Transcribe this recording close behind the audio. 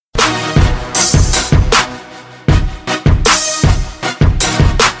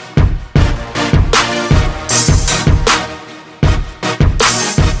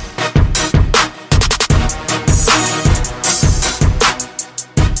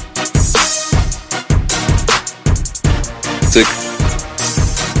hectic.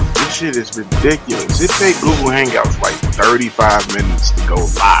 This shit is ridiculous. It takes Google Hangouts like 35 minutes to go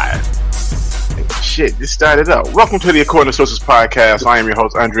live. And shit, this started up. Welcome to the According to Sources podcast. I am your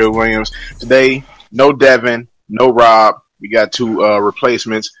host, Andre Williams. Today, no Devin, no Rob. We got two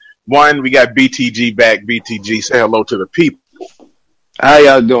replacements. One, we got BTG back. BTG, say hello to the people. How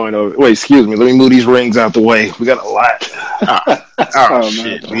y'all doing? Wait, excuse me. Let me move these rings out the way. We got a lot. Oh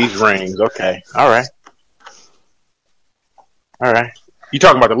shit, man. These rings. Okay. All right. You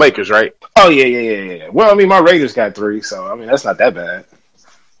talking about the Lakers, right? Oh, yeah. Well, I mean, my Raiders got 3, so, I mean, that's not that bad.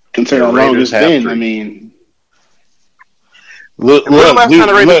 Considering how long it's been, 3. I mean... Look,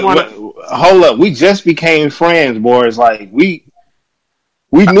 hold up. We just became friends, boys. Like, we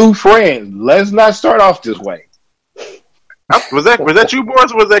new friends. Let's not start off this way. Was that you,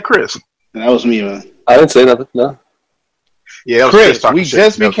 boys, or was that Chris? That was me, man. I didn't say nothing, no. Yeah, Chris, we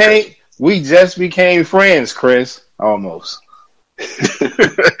just became friends, Chris. Almost.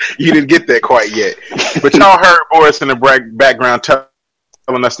 You didn't get that quite yet. But y'all heard Boris in the background telling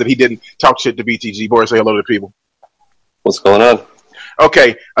us that he didn't talk shit to BTG. Boris, say hello to the people. What's going on?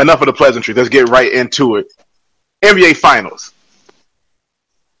 Okay, enough of the pleasantry. Let's get right into it. NBA Finals.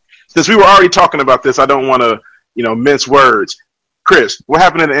 Since we were already talking about this, I don't want to, mince words. Chris, what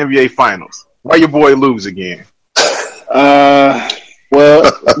happened in the NBA Finals? Why your boy lose again? Well,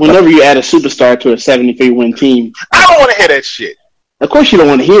 whenever you add a superstar to a 73-win team, I don't want to hear that shit. Of course, you don't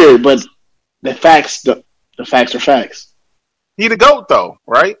want to hear it, but the facts are facts. He the GOAT, though,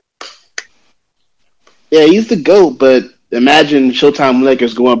 right? Yeah, he's the GOAT, but imagine Showtime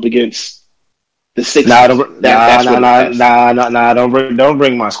Lakers go up against the Sixers. Don't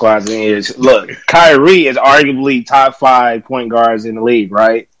bring my squads in here. Look, Kyrie is arguably top 5 point guards in the league,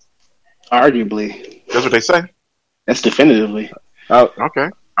 right? Arguably. That's what they say. That's definitively. Oh,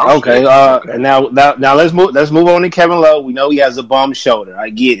 okay. Okay. And now let's move on to Kevin Love. We know he has a bum shoulder. I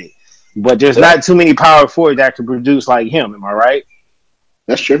get it, but there's not too many power forwards that can produce like him. Am I right?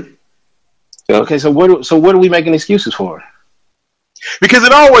 That's true. Yeah. Okay. So what are we making excuses for? Because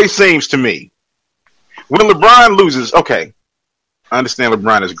it always seems to me when LeBron loses. Okay, I understand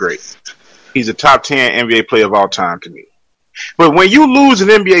LeBron is great. He's a top 10 NBA player of all time to me. But when you lose an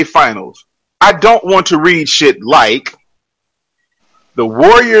NBA Finals, I don't want to read shit like the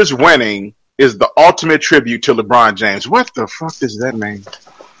Warriors winning is the ultimate tribute to LeBron James. What the fuck does that mean?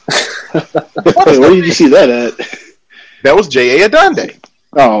 Where did you see that at? That was J.A. Adonde.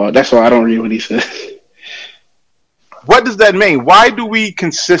 Oh, that's why I don't read what he said. What does that mean? Why do we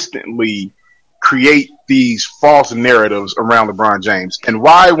consistently create these false narratives around LeBron James? And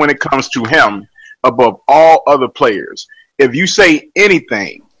why, when it comes to him, above all other players, if you say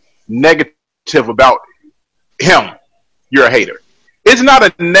anything negative about him, you're a hater. It's not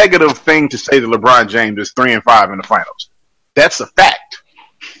a negative thing to say that LeBron James is 3-5 in the finals. That's a fact.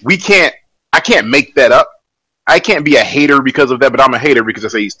 I can't make that up. I can't be a hater because of that, but I'm a hater because I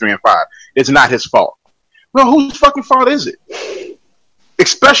say he's 3-5. It's not his fault. Well, whose fucking fault is it?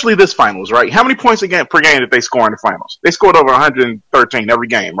 Especially this finals, right? How many points per game did they score in the finals? They scored over 113 every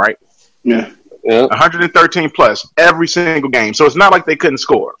game, right? Yeah. 113 plus every single game. So it's not like they couldn't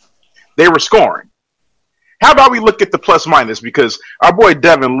score. They were scoring. How about we look at the plus minus? Because our boy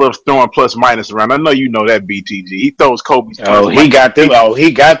Devin loves throwing plus minus around. I know you know that, BTG. He throws Kobe's plus minus.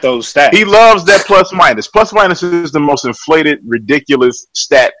 He got those stats. He loves that plus minus. Plus minus is the most inflated, ridiculous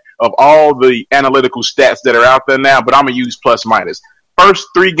stat of all the analytical stats that are out there now, but I'm going to use plus minus. First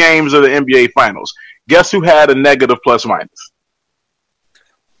 3 games of the NBA Finals. Guess who had a negative plus minus?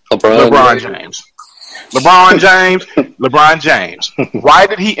 LeBron James. LeBron James. Why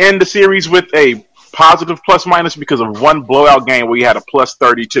did he end the series with a positive plus minus? Because of one blowout game where he had a plus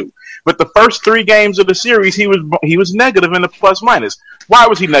 32. But the first 3 games of the series, he was negative in the plus minus. Why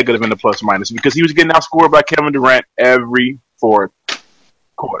was he negative in the plus minus? Because he was getting outscored by Kevin Durant every 4th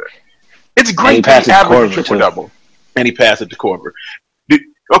quarter. It's great that he averaged a triple-double. And he passed it to Korver.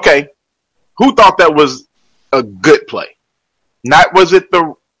 Okay, who thought that was a good play? Not was it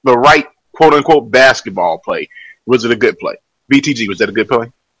the right quote-unquote basketball play. Was it a good play? BTG, was that a good play?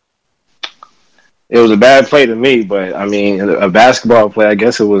 It was a bad play to me, but, I mean, a basketball play, I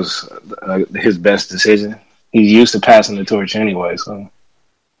guess it was his best decision. He's used to passing the torch anyway, so.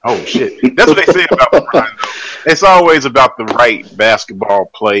 Oh, shit. That's what they say about LeBron, though. It's always about the right basketball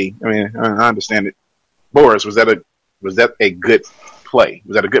play. I mean, I understand it. Boris, was that a good play?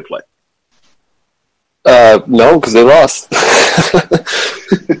 Was that a good play? No, because they lost.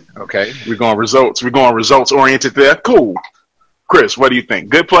 Okay, we're going results. We're going results oriented there. Cool. Chris, what do you think?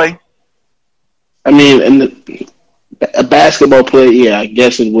 Good play? I mean, a basketball play, yeah, I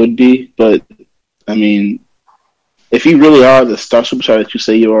guess it would be. But, I mean, if you really are the star superstar that you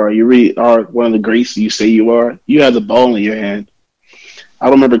say you are, you really are one of the greats that you say you are, you have the ball in your hand. I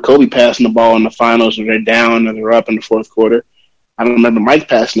don't remember Kobe passing the ball in the finals when they're down and they're up in the fourth quarter. I don't remember Mike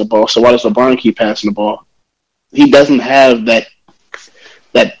passing the ball, so why does LeBron keep passing the ball? He doesn't have that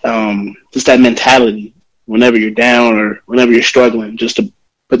just that mentality whenever you're down or whenever you're struggling, just to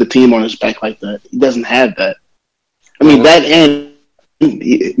put the team on his back like that. He doesn't have that. I mean, that and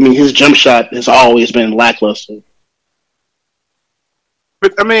his jump shot has always been lackluster.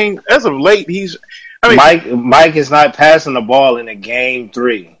 But I mean, as of late, Mike is not passing the ball in a game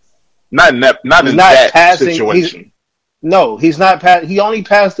 3. Not in that situation. He's not. He only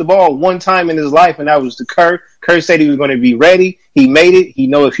passed the ball one time in his life, and that was to Kerr. Kerr said he was going to be ready. He made it. He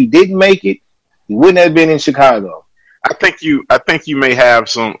know if he didn't make it, he wouldn't have been in Chicago. I think you may have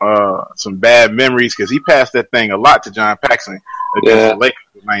some bad memories because he passed that thing a lot to John Paxson against the Lakers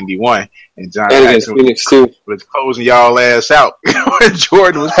in '91, and John Paxson was closing y'all ass out when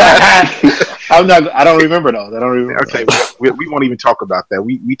Jordan was passing. I don't remember those. Okay, we won't even talk about that.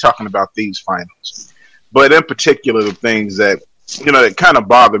 We talking about these finals, but in particular the things that that kind of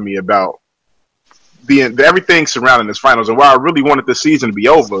bother me about everything surrounding this finals, and why I really wanted the season to be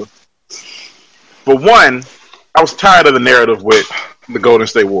over. For one, I was tired of the narrative with the Golden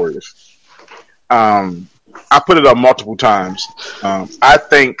State Warriors. I put it up multiple times. I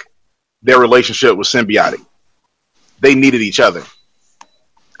think their relationship was symbiotic. They needed each other.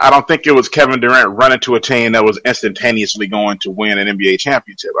 I don't think it was Kevin Durant running to a team that was instantaneously going to win an NBA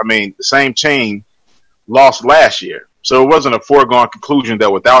championship. I mean, the same team lost last year. So it wasn't a foregone conclusion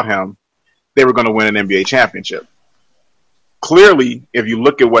that without him, they were going to win an NBA championship. Clearly, if you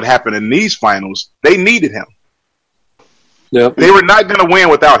look at what happened in these finals, they needed him. Yep. They were not going to win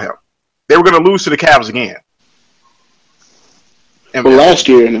without him. They were going to lose to the Cavs again. But last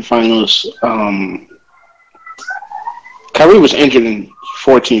year in the finals, Kyrie was injured in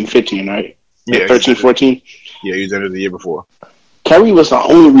 14-15, right? Yeah, 13-14? Yeah, he was injured the year before. Kyrie was the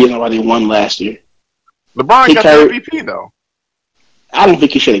only reason why they won last year. LeBron got the MVP, though. I don't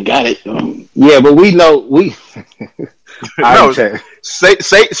think he should have got it, though. Yeah, but we know...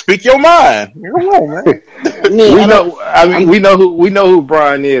 Speak your mind. Come on, man. we know who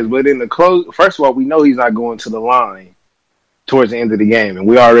Brian is, but in the close, first of all, we know he's not going to the line towards the end of the game, and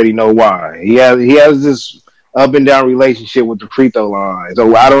we already know why. He has this up and down relationship with the free throw line. So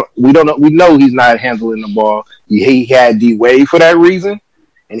we know he's not handling the ball. He had D Wade for that reason,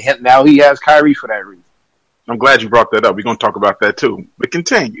 and now he has Kyrie for that reason. I'm glad you brought that up. We're going to talk about that too. But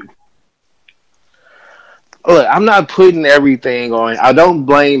continue. Look, I'm not putting everything on. I don't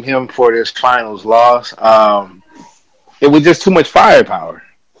blame him for this finals loss. It was just too much firepower.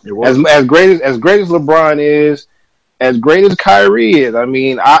 As great as LeBron is, as great as Kyrie is. I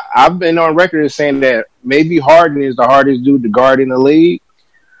mean, I've been on record as saying that maybe Harden is the hardest dude to guard in the league.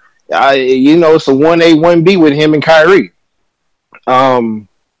 It's a 1A, 1B with him and Kyrie.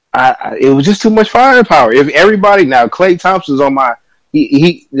 It was just too much firepower. If everybody now, Klay Thompson's on my.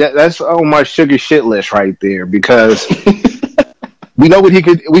 That's on my sugar shit list right there because we know what he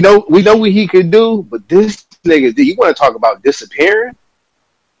could. We know what he could do. But this nigga, you want to talk about disappearing?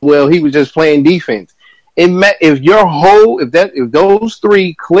 Well, he was just playing defense. If those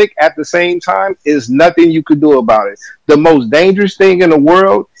three click at the same time, is nothing you could do about it. The most dangerous thing in the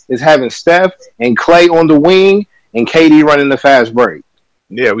world is having Steph and Klay on the wing and KD running the fast break.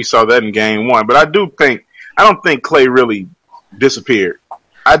 Yeah, we saw that in game 1. But I don't think Klay really disappeared.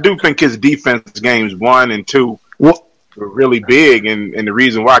 I do think his defense games 1 and 2 were really big, and the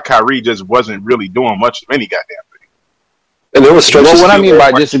reason why Kyrie just wasn't really doing much of any goddamn thing. And there was stretches. Well, what I mean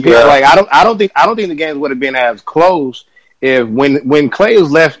by disappear, like I don't think the games would have been as close if when Klay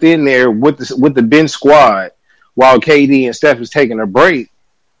is left in there with the bench squad while KD and Steph is taking a break.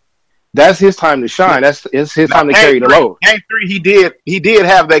 That's his time to shine. It's his time to carry the load. Game 3, he did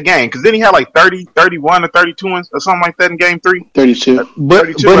have that game because then he had like 30, 31, or 32 or something like that in game 3. 32. But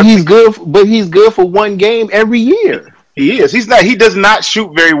he's good. But he's good for one game every year. He is. He's not. He does not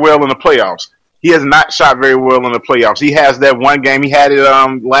shoot very well in the playoffs. He has not shot very well in the playoffs. He has that one game. He had it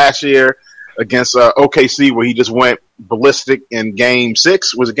last year against OKC where he just went ballistic in game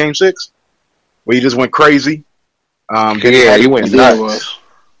 6. Was it game 6? Where he just went crazy. He went nuts.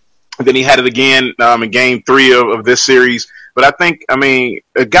 Then he had it again in game 3 of this series. But I think,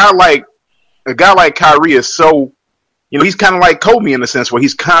 a guy like Kyrie is so, he's kind of like Kobe in the sense where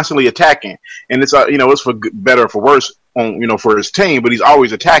he's constantly attacking, and it's it's for better or for worse for his team, but he's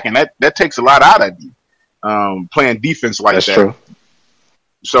always attacking. That takes a lot out of you playing defense like that. That's true.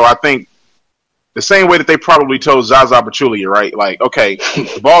 So I think the same way that they probably told Zaza Pachulia, right? Like, okay,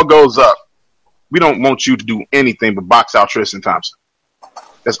 the ball goes up, We don't want you to do anything but box out Tristan Thompson.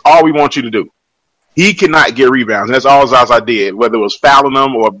 That's all we want you to do. He cannot get rebounds, and that's all Zaza did, whether it was fouling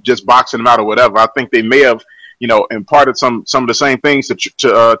them or just boxing them out or whatever. I think they may have, imparted some of the same things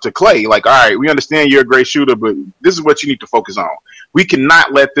to Clay. Like, all right, we understand you're a great shooter, but this is what you need to focus on. We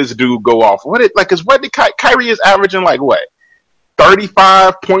cannot let this dude go off. Kyrie is averaging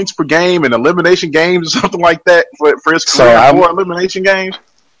 35 points per game in elimination games or something like that for his career, 4 elimination games.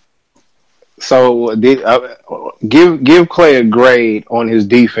 So give Clay a grade on his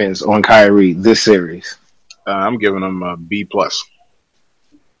defense on Kyrie this series. I'm giving him a B+.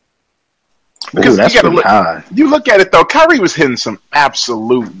 Because high. You look at it though, Kyrie was hitting some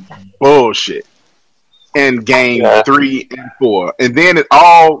absolute bullshit in game 3 and 4, and then it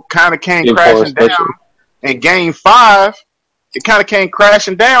all kind of came crashing down. In game 5, it kind of came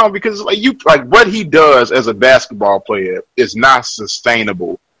crashing down because what he does as a basketball player is not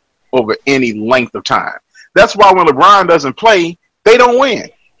sustainable over any length of time. That's why when LeBron doesn't play, they don't win.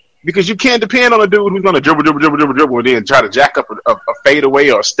 Because you can't depend on a dude who's going to dribble, and then try to jack up a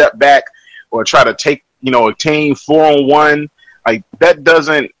fadeaway or a step back or try to take, a team 4-on-1.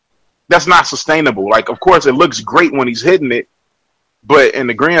 That's not sustainable. Of course, it looks great when he's hitting it, but in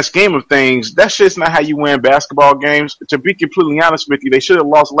the grand scheme of things, that shit's not how you win basketball games. To be completely honest with you, they should have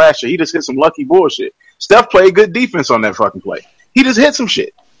lost last year. He just hit some lucky bullshit. Steph played good defense on that fucking play. He just hit some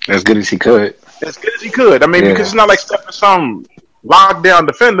shit. As good as he could. As good as he could. I mean, because it's not like Steph is some lockdown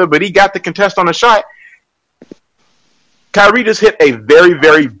defender, but he got the contest on the shot. Kyrie just hit a very,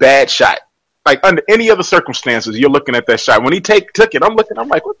 very bad shot. Under any other circumstances, you're looking at that shot. When he took it, I'm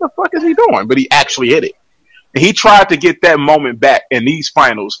like, what the fuck is he doing? But he actually hit it. And he tried to get that moment back in these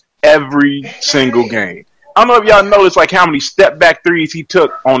finals every single game. I don't know if y'all noticed how many step back threes he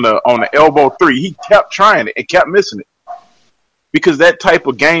took on the elbow three. He kept trying it and kept missing it. Because that type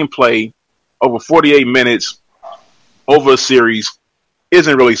of gameplay over 48 minutes over a series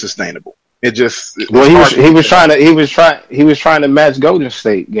isn't really sustainable. He was trying to match Golden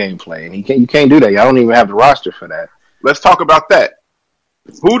State gameplay, and you can't do that. Y'all don't even have the roster for that. Let's talk about that.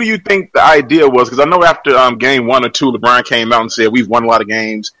 Who do you think the idea was? Because I know after game 1 or 2, LeBron came out and said we've won a lot of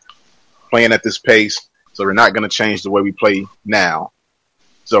games playing at this pace, so we're not going to change the way we play now.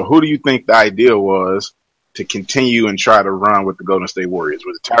 So who do you think the idea was to continue and try to run with the Golden State Warriors?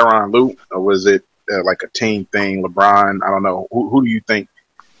 Was it Tyronn Lue, or was it a team thing? LeBron? I don't know. Who do you think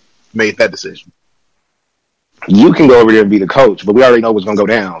made that decision? You can go over there and be the coach, but we already know what's going to go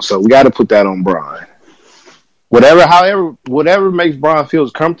down, so we got to put that on Bron. Whatever makes Bron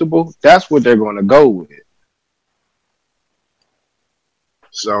feels comfortable, that's what they're going to go with.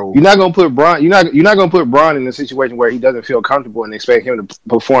 So you're not going to put Bron. You're not going to put Bron in a situation where he doesn't feel comfortable and expect him to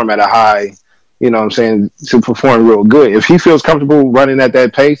perform at a high. To perform real good. If he feels comfortable running at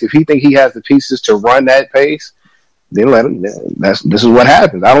that pace, if he think he has the pieces to run that pace, then let him. This is what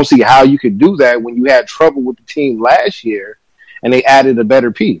happens. I don't see how you could do that when you had trouble with the team last year and they added a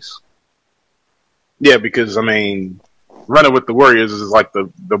better piece. Yeah, because running with the Warriors is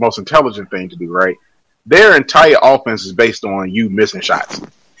the most intelligent thing to do, right? Their entire offense is based on you missing shots.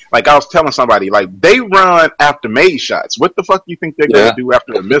 I was telling somebody, they run after made shots. What the fuck do you think they're going to do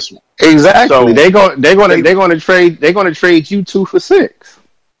after a miss one? Exactly. So they're going to trade you 2 for 6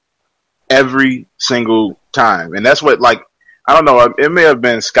 every single time, and that's what I don't know. It may have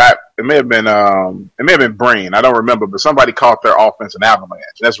been Scott. It may have been Brain. I don't remember, but somebody called their offense an avalanche.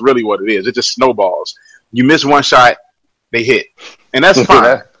 That's really what it is. It just snowballs. You miss one shot, they hit, and that's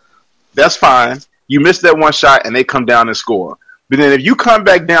fine. That's fine. You miss that one shot, and they come down and score. But then if you come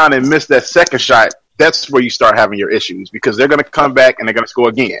back down and miss that second shot, that's where you start having your issues because they're going to come back and they're going to score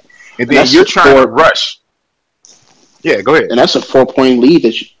again. And then you're trying to rush. Yeah, go ahead. And that's a 4-point lead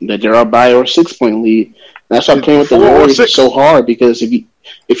that they're up by, or a 6-point lead. And that's why playing with the Warriors so hard, because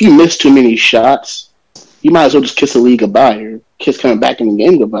if you miss too many shots, you might as well just kiss the league goodbye or kiss coming back in the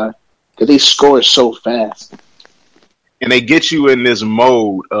game goodbye because they score so fast. And they get you in this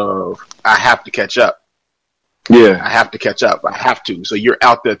mode of, I have to catch up. Yeah. I have to catch up. I have to. So you're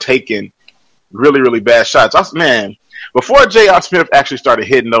out there taking really, really bad shots. Before J.R. Smith actually started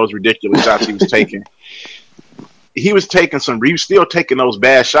hitting those ridiculous shots he was taking, he was still taking those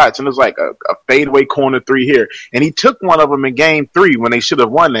bad shots. And it was like a fadeaway corner 3 here. And he took one of them in game 3 when they should have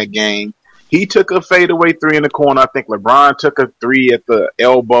won that game. He took a fadeaway 3 in the corner. I think LeBron took a 3 at the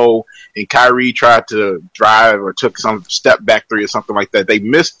elbow, and Kyrie tried to drive or took some step back 3 or something like that. They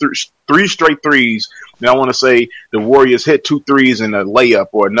missed 3 straight threes. And I want to say the Warriors hit 2 threes in a layup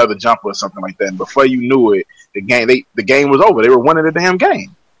or another jumper or something like that. And before you knew it, the game was over. They were winning the damn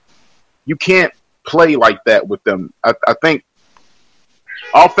game. You can't play like that with them. I think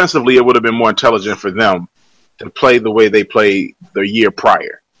offensively, it would have been more intelligent for them to play the way they played the year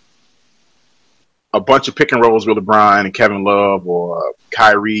prior. A bunch of pick and rolls with LeBron and Kevin Love, or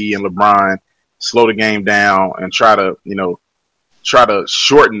Kyrie and LeBron, slow the game down and try to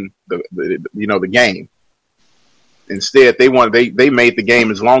shorten the game. Instead, they made the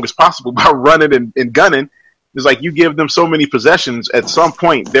game as long as possible by running and gunning. It's like you give them so many possessions, at some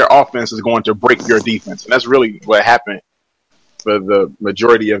point their offense is going to break your defense, and that's really what happened for the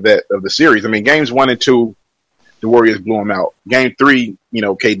majority of the series. I mean, games 1 and 2, the Warriors blew them out. Game 3,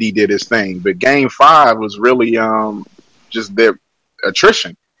 KD did his thing, but Game 5 was really just their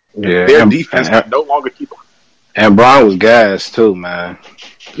attrition. Yeah, their defense could no longer keep up. And Bron was gassed too, man.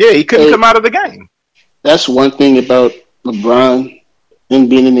 Yeah, he couldn't come out of the game. That's one thing about LeBron and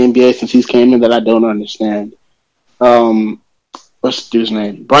being in the NBA since he's came in that I don't understand. What's the dude's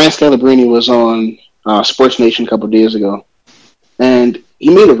name? Brian Scalabrine was on Sports Nation a couple of days ago, and he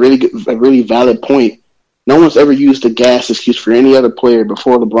made a really valid point. No one's ever used the gas excuse for any other player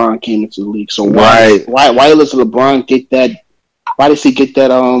before LeBron came into the league. So why does LeBron get that? Why does he get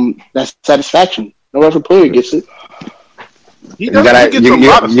that satisfaction? No other player gets it. You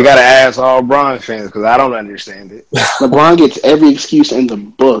gotta ask all Bron fans, because I don't understand it. LeBron gets every excuse in the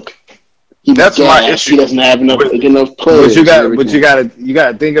book. That's my issue. He doesn't have enough players. But you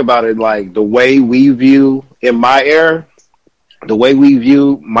gotta think about it, like the way we view, in my era, the way we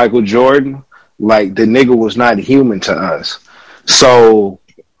view Michael Jordan, like the nigga was not human to us. So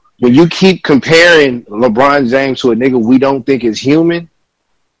when you keep comparing LeBron James to a nigga we don't think is human,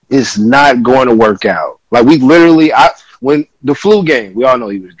 it's not going to work out. Like we literally, when the flu game, we all know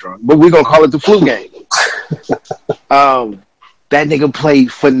he was drunk, but we're going to call it the flu game. That nigga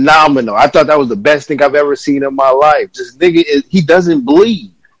played phenomenal. I thought that was the best thing I've ever seen in my life. This nigga, he doesn't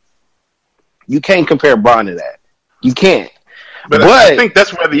bleed. You can't compare Bron to that. You can't. But I think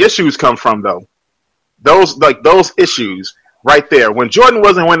that's where the issues come from, though. Those issues right there. When Jordan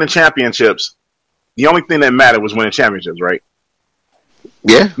wasn't winning championships, the only thing that mattered was winning championships, right?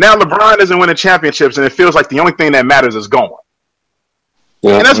 Yeah. Now LeBron isn't winning championships, and it feels like the only thing that matters is going.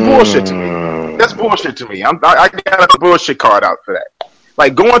 Yeah. And that's bullshit to me. That's bullshit to me. I got a bullshit card out for that.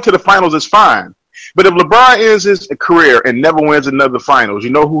 Like, going to the finals is fine. But if LeBron ends his career and never wins another finals, you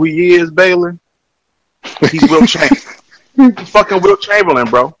know who he is, Baylor? He's Wilt Chamberlain. He's fucking Wilt Chamberlain,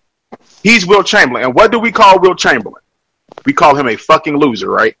 bro. He's Wilt Chamberlain. And what do we call Wilt Chamberlain? We call him a fucking loser,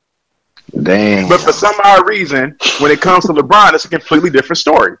 right? Damn. But for some odd reason, when it comes to LeBron, it's a completely different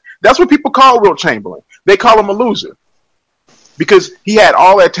story. That's what people call Wilt Chamberlain. They call him a loser. Because he had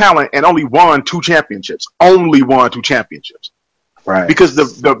all that talent and only won 2 championships. Only won 2 championships. Right. Because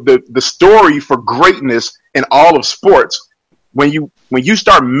the story for greatness in all of sports, when you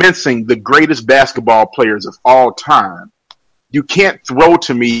start mincing the greatest basketball players of all time, you can't throw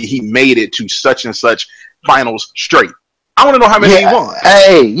to me he made it to such and such finals straight. I want to know how many he won.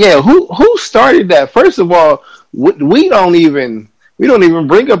 Hey, yeah, who started that? First of all, we don't even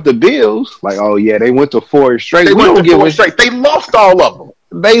bring up the Bills. Like, oh yeah, they went to 4 straight. They went to 4 straight. They lost all of them.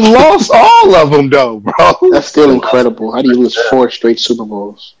 They lost all of them, though, bro. That's still incredible. How do you lose 4 straight Super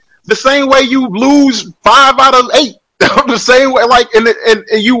Bowls? The same way you lose 5 out of 8. The same way, like, and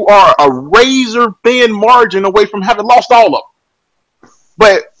you are a razor thin margin away from having lost all of them.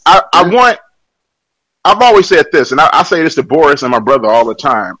 But I've always said this, and I say this to Boris and my brother all the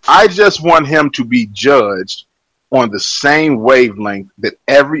time. I just want him to be judged on the same wavelength that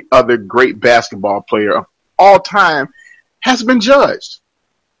every other great basketball player of all time has been judged.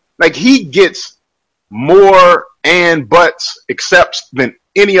 Like, he gets more and buts accepts than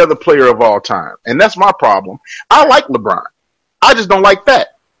any other player of all time. And that's my problem. I like LeBron. I just don't like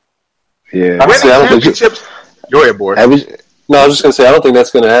that. Yeah. Winning championships. Go ahead, Boris. No, I was just going to say, I don't think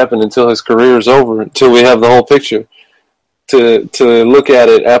that's going to happen until his career is over, until we have the whole picture to look at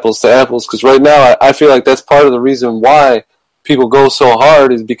it apples to apples. Because right now, I feel like that's part of the reason why people go so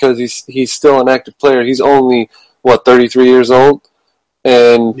hard is because he's still an active player. He's only, 33 years old?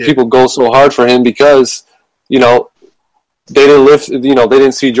 And people go so hard for him because, they didn't live, they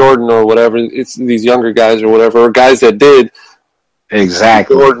didn't see Jordan or whatever. It's these younger guys or whatever, or guys that did.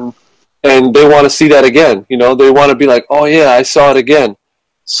 Exactly. Jordan. And they want to see that again. They want to be like, oh, yeah, I saw it again.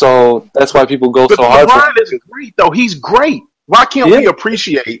 So that's why people go so hard. LeBron is great, though. He's great. Why can't we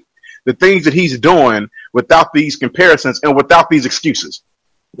appreciate the things that he's doing without these comparisons and without these excuses?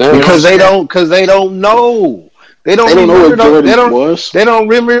 Because they don't know. They don't remember those. They don't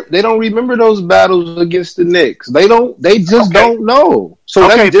remember those battles against the Knicks. They just don't know. So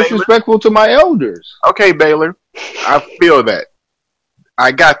that's disrespectful to my elders. Okay, Baylor. I feel that.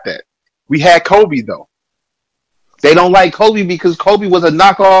 I got that. We had Kobe, though. They don't like Kobe because Kobe was a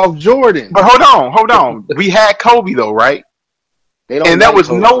knockoff Jordan. But hold on. We had Kobe though, right? They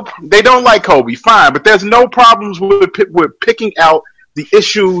don't like Kobe. Fine, but there's no problems with picking out the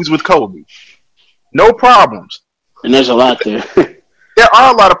issues with Kobe. No problems. And there's a lot there. There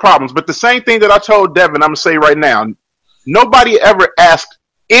are a lot of problems, but the same thing that I told Devin, I'm gonna say right now. Nobody ever asked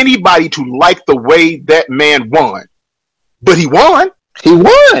anybody to like the way that man won, but he won. He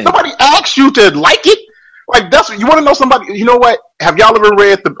won. Nobody asked you to like it. Like that's you want to know somebody. You know what? Have y'all ever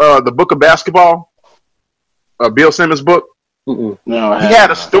read the book of basketball? Bill Simmons' book. No, he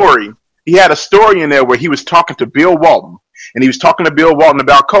had a story. He had a story in there where he was talking to Bill Walton, and he was talking to Bill Walton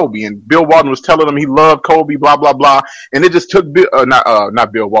about Kobe, and Bill Walton was telling him he loved Kobe, blah blah blah, and it just took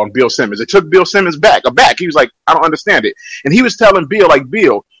not Bill Walton, Bill Simmons. It took Bill Simmons back. He was like, I don't understand it, and he was telling Bill, like,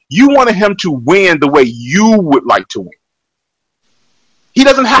 Bill, you wanted him to win the way you would like to win. He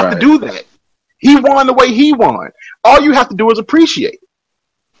doesn't have to do that. He won the way he won. All you have to do is appreciate.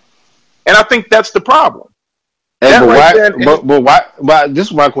 And I think that's the problem. But why? This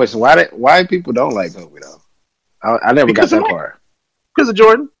is my question. Why people don't like Kobe though? I never got that part. Because of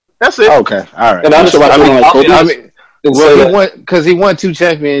Jordan. That's it. Okay, all right. And I'm sure he won 2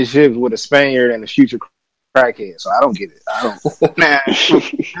 championships with a Spaniard and a future crackhead. So I don't get it. I don't. Man,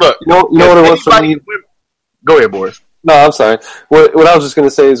 look. You know what it was for me? Go ahead, Boris. No, I'm sorry. What I was just going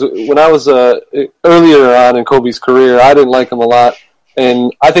to say is when I was earlier on in Kobe's career, I didn't like him a lot,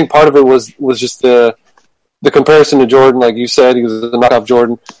 and I think part of it was just the comparison to Jordan, like you said, he was a knockoff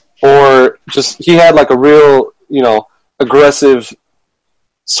Jordan, or just he had like a real, aggressive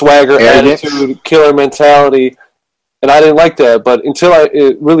swagger, attitude, killer mentality, and I didn't like that. But until I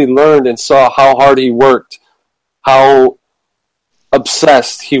really learned and saw how hard he worked, how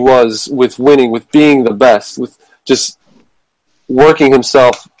obsessed he was with winning, with being the best, with just working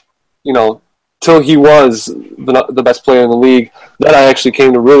himself, till he was the best player in the league, then I actually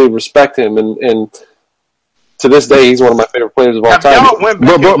came to really respect him, and to this day, he's one of my favorite players of all time.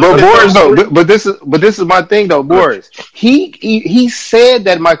 But this is my thing though, Boris. He said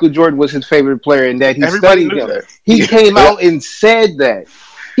that Michael Jordan was his favorite player and that he studied him. He came out and said that.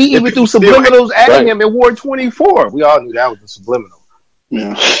 He even threw subliminals at him in War 24. We all knew that was a subliminal.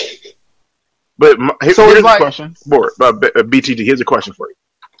 Yeah. But here's a question. BTG, here's a question for you.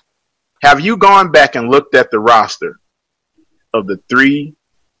 Have you gone back and looked at the roster of the 3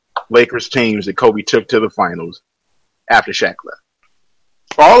 Lakers teams that Kobe took to the finals after Shaq left?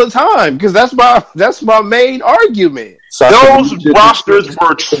 All the time, because that's my main argument. Those rosters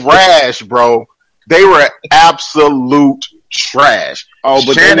were trash, bro. They were absolute trash. Oh,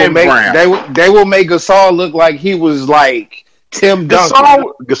 but they will make Gasol look like he was like Tim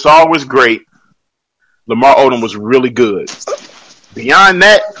Duncan. Gasol was great. Lamar Odom was really good. Beyond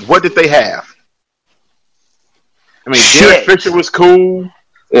that, what did they have? I mean, Derek Fisher was cool.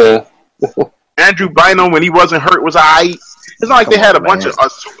 Yeah. Andrew Bynum, when he wasn't hurt, was all right. It's not like they had a bunch of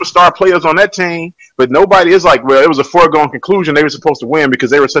superstar players on that team, but nobody is like, well, it was a foregone conclusion they were supposed to win because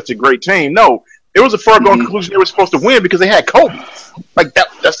they were such a great team. No, it was a foregone conclusion they were supposed to win because they had Kobe. Like,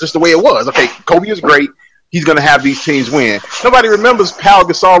 that's just the way it was. Okay, Kobe is great. He's going to have these teams win. Nobody remembers Pau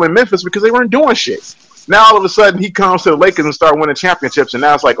Gasol in Memphis because they weren't doing shit. Now, all of a sudden, he comes to the Lakers and start winning championships, and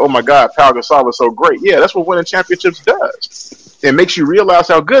now it's like, oh, my God, Pau Gasol is so great. Yeah, that's what winning championships does. It makes you realize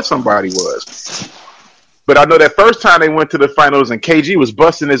how good somebody was. But I know that first time they went to the finals and KG was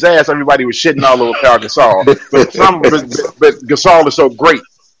busting his ass, everybody was shitting all over Pau Gasol. But Gasol is so great.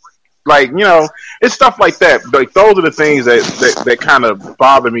 Like, it's stuff like that. Like, those are the things that kind of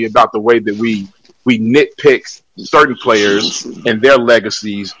bother me about the way that we nitpick certain players and their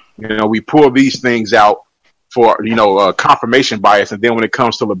legacies. We pull these things out for, confirmation bias. And then when it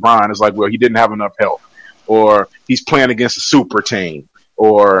comes to LeBron, it's like, well, he didn't have enough help, or he's playing against a super team,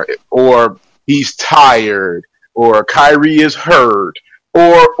 or he's tired, or Kyrie is hurt,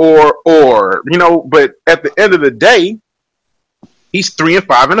 or, but at the end of the day, he's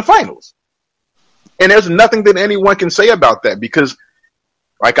 3-5 in the finals. And there's nothing that anyone can say about that because,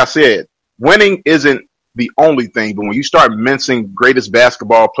 like I said, winning isn't the only thing, but when you start mincing greatest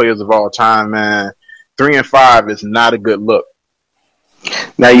basketball players of all time, man, 3-5 is not a good look.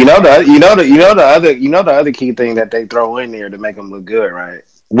 Now the other key thing that they throw in there to make them look good, right?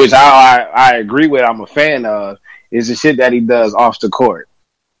 Which I agree with. I'm a fan of is the shit that he does off the court.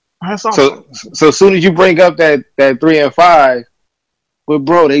 That's awesome. So as soon as you bring up that 3-5, but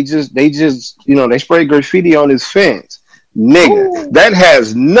bro, they just they spray graffiti on his fence, nigga. Ooh. That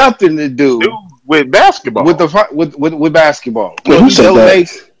has nothing to do with basketball. With basketball. Who said that?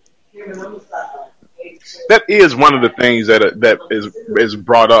 That is one of the things that is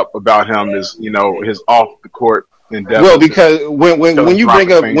brought up about him is his off the court Well, because when you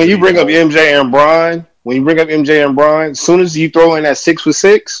bring up MJ and Bron, as soon as you throw in that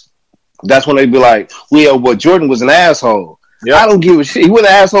 6'6", that's when they be like, well, Jordan was an asshole. Yep. I don't give a shit. He was an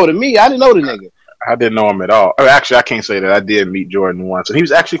asshole to me. I didn't know the nigga. I didn't know him at all. Actually, I can't say that. I did meet Jordan once, and he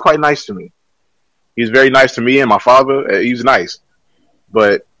was actually quite nice to me. He was very nice to me and my father. He was nice.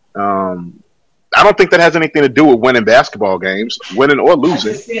 But I don't think that has anything to do with winning basketball games, winning or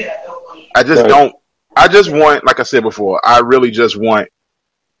losing. I just don't. I just want, like I said before, I really just want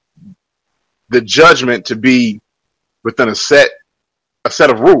the judgment to be within a set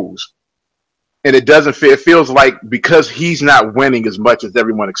of rules. And it doesn't feel, it feels like because he's not winning as much as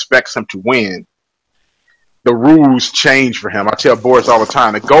everyone expects him to win, the rules change for him. I tell Borys all the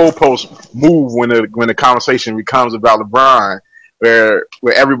time, the goalposts move when the conversation becomes about LeBron, where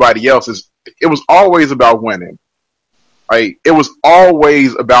everybody else is. It was always about winning. Like, it was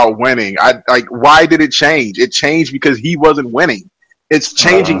always about winning. Why did it change? It changed because he wasn't winning. It's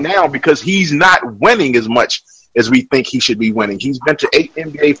changing now because he's not winning as much as we think he should be winning. He's been to 8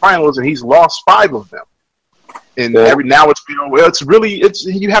 NBA finals and he's lost 5 of them. And now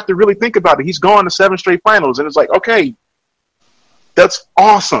you have to really think about it. He's gone to 7 straight finals, and it's like, okay, that's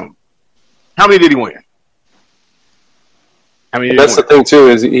awesome. How many did he win? That's the thing too,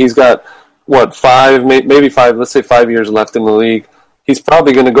 is he's got 5, maybe 5, let's say 5 years left in the league. He's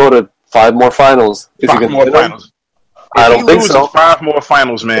probably going to go to 5 more finals. Is 5 more finals. I don't think so. 5 more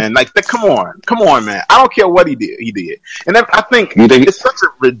finals, man. Like, come on, man. I don't care what he did. And I think it's such a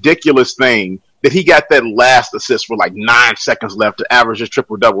ridiculous thing that he got that last assist with like 9 seconds left to average his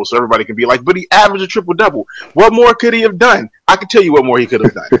triple-double, so everybody can be like, but he averaged a triple-double. What more could he have done? I can tell you what more he could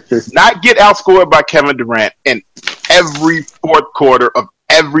have done. Not get outscored by Kevin Durant in every fourth quarter of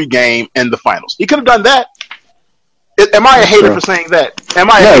every game in the finals. He could have done that. Am I a hater for saying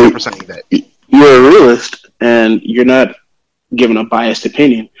that? You're a realist, and you're not giving a biased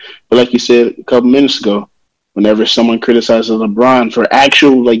opinion. But like you said a couple minutes ago, whenever someone criticizes LeBron for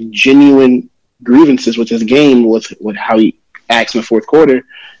actual, like, genuine grievances with his game, with how he acts in the fourth quarter,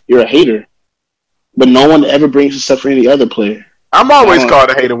 you're a hater. But no one ever brings this up for any other player. I'm always called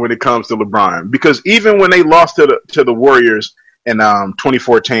a hater when it comes to LeBron, because even when they lost to the Warriors in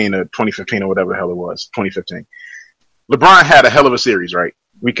 2014 or 2015 or whatever the hell it was, 2015, LeBron had a hell of a series, right?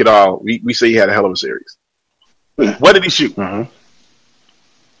 We could all we say he had a hell of a series. What did he shoot? I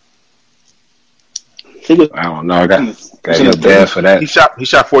don't know. I got bad for that. He shot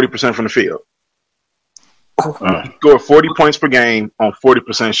 40% from the field. He scored 40 points per game on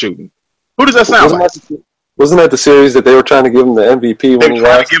 40% shooting. Who does that sound like? Wasn't that the series that they were trying to give him the MVP when he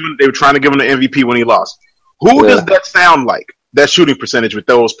lost? They were trying to give him the MVP when he lost. Who does that sound like? That shooting percentage with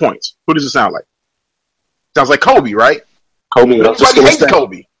those points. Who does it sound like? Sounds like Kobe, right? Everybody hates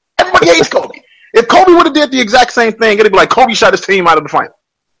Kobe. Everybody hates Kobe. If Kobe would have did the exact same thing, it'd be like Kobe shot his team out of the final.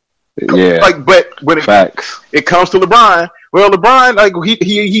 Yeah. But when it comes to LeBron, well, LeBron, like,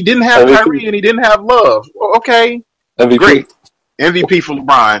 he didn't have Kyrie and he didn't have Love. Well, okay, MVP. Great, MVP for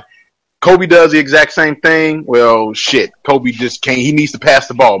LeBron. Kobe does the exact same thing. Well, shit, Kobe just can't. He needs to pass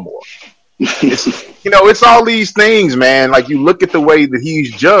the ball more. It's all these things, man. Like, you look at the way that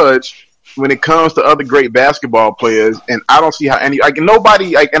he's judged when it comes to other great basketball players, and I don't see how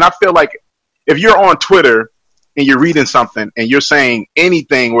nobody, and I feel like if you're on Twitter and you're reading something and you're saying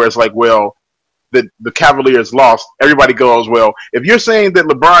anything where it's like, well, the Cavaliers lost, everybody goes, well, if you're saying that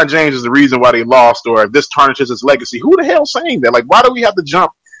LeBron James is the reason why they lost, or if this tarnishes his legacy, who the hell's saying that? Like, why do we have to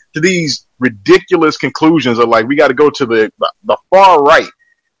jump to these ridiculous conclusions of, like, we got to go to the far right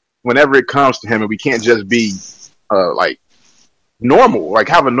whenever it comes to him, and we can't just be like normal, like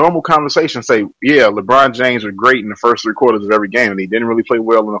have a normal conversation, say, yeah, LeBron James was great in the first 3 quarters of every game, and he didn't really play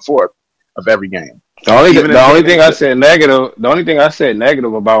well in the fourth of every game. The only thing I said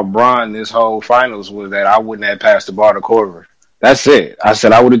negative about Bron this whole finals was that I wouldn't have passed the ball to Korver. That's it. I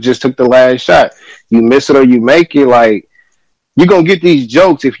said I would have just took the last shot. You miss it or you make it. Like, you're gonna get these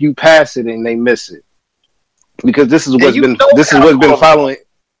jokes if you pass it and they miss it, because this is what's been following.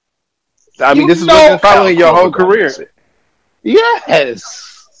 I mean, this is what's been following your whole career.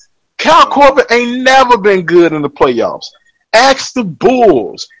 Yes. Kyle Korver ain't never been good in the playoffs. Ask the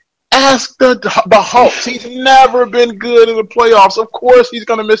Bulls. Ask the Hawks. He's never been good in the playoffs. Of course he's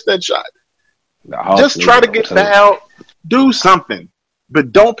going to miss that shot. Just try to get down. Do something.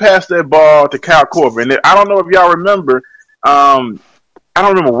 But don't pass that ball to Kyle Korver. And I don't know if y'all remember. I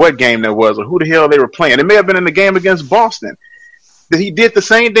don't remember what game that was or who the hell they were playing. It may have been in the game against Boston. That he did the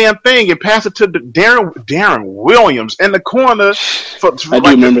same damn thing and passed it to Darren Williams in the corner. I do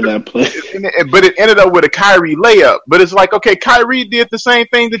remember that play. But it ended up with a Kyrie layup. But it's like, okay, Kyrie did the same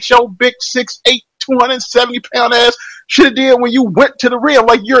thing that your big 6'8", 270-pound ass should have did when you went to the rim.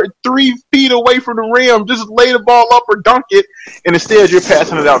 Like, you're 3 feet away from the rim. Just lay the ball up or dunk it, and instead you're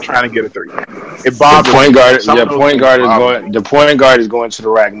passing it out trying to get a three. It bothers me. The point guard is going to the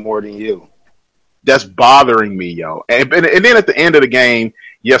rack more than you. That's bothering me, yo. And then at the end of the game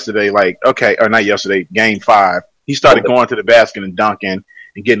yesterday, game 5, he started going to the basket and dunking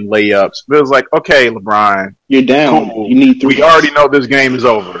and getting layups. It was like, okay, LeBron, you're down. Cool. You need 3. We already know this game is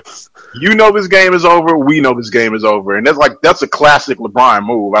over. You know this game is over. We know this game is over. And that's a classic LeBron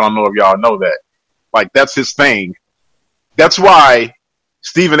move. I don't know if y'all know that. Like, that's his thing. That's why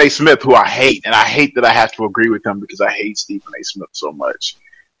Stephen A. Smith, who I hate, and I hate that I have to agree with him because I hate Stephen A. Smith so much.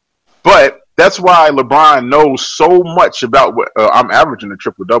 But that's why LeBron knows so much about what I'm averaging a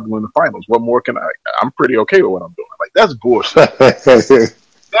triple-double in the finals. What more can I? I'm pretty okay with what I'm doing. Like, that's bullshit.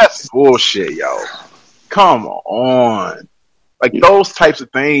 That's bullshit, yo. Come on. Like, those types of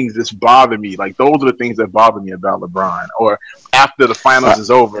things just bother me. Like, those are the things that bother me about LeBron. Or after the finals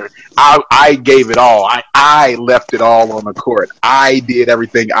is over, I gave it all. I left it all on the court. I did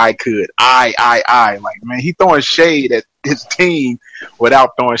everything I could. I. Like, man, he throwing shade at his team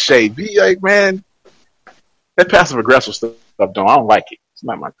without throwing shade. Be like, man, that passive-aggressive stuff, I don't like it. It's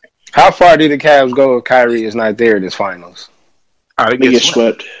not my thing. How far do the Cavs go if Kyrie is not there this finals? They get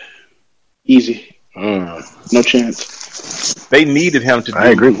swept. Easy. No chance. They needed him to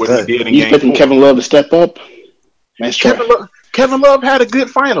do what he did in He's game 4. Picking Kevin Love to step up. Nice try. Kevin Love had a good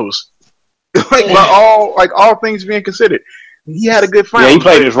finals. all things being considered, he had a good finals. Yeah, he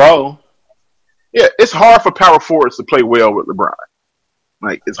played his role. Yeah, it's hard for power forwards to play well with LeBron.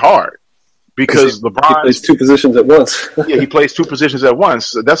 Like, it's hard because LeBron plays 2 positions at once. Yeah, he plays 2 positions at once.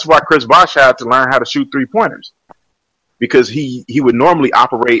 So that's why Chris Bosh had to learn how to shoot 3-pointers. Because he would normally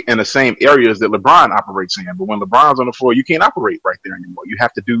operate in the same areas that LeBron operates in. But when LeBron's on the floor, you can't operate right there anymore. You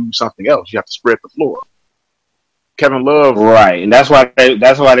have to do something else. You have to spread the floor. Kevin Love. Right. And that's why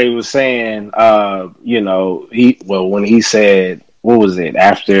they were saying, when he said, what was it?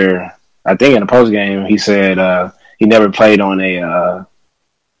 After, I think in the postgame, he said he never played on a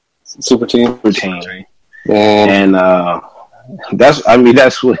super team. And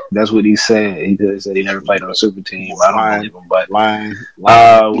that's what he said. He said he never played on a super team. I don't believe him, but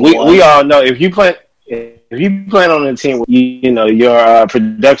we all know if you play on a team, your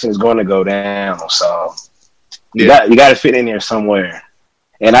production is going to go down. So you got to fit in there somewhere.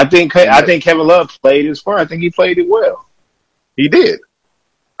 And I think Kevin Love played his part. I think he played it well. He did.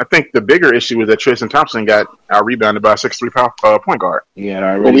 I think the bigger issue was that Tristan Thompson got out rebounded by a 6'3" point guard.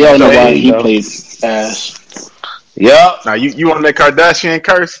 Yeah, we all know why he played ass. Yeah. Now you on that Kardashian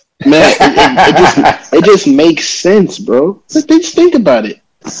curse? Man, it just makes sense, bro. Just think about it.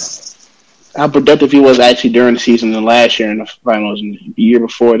 How productive he was actually during the season and last year in the finals and the year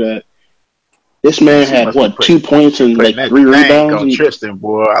before that. This man had 2 points and like 3 rebounds. Tristan,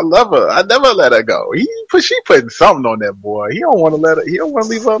 boy, I love her. I never let her go. She putting something on that boy. He don't want to let her. He don't want to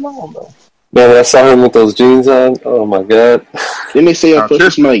leave her alone though. Man, I saw him with those jeans on. Oh my god! Didn't they say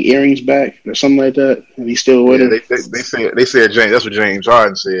put some like earrings back or something like that? And he's still with it. They said James. That's what James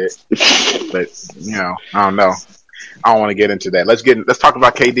Harden said. But I don't know. I don't want to get into that. Let's talk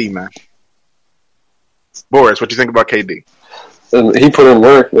about KD, man. Borys, what you think about KD? He put in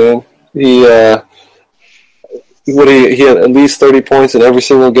work, man. He had at least 30 points in every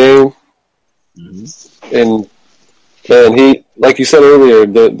single game, and he, like you said earlier,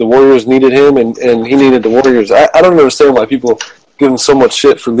 the Warriors needed him, and he needed the Warriors. I don't understand why people give him so much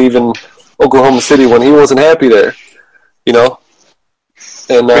shit for leaving Oklahoma City when he wasn't happy there,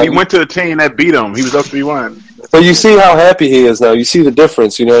 And but he went to a team that beat him. He was up 3-1. But you see how happy he is now. You see the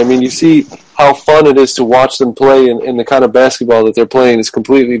difference. You know what I mean? You see how fun it is to watch them play, and the kind of basketball that they're playing is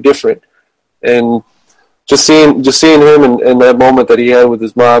completely different. And just seeing him in that moment that he had with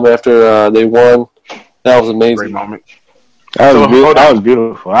his mom after they won, that was amazing. Great moment. That was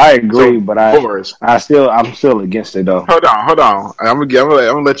beautiful. I agree, but I'm still against it though. Hold on. I'm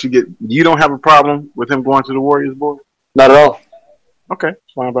gonna let you get. You don't have a problem with him going to the Warriors, boy? Not at all. Okay,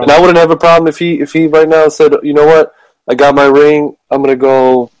 fine about and I wouldn't have a problem if he right now said, you know what, I got my ring, I'm gonna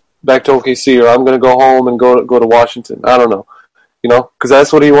go back to OKC, or I'm gonna go home and go to Washington. I don't know, because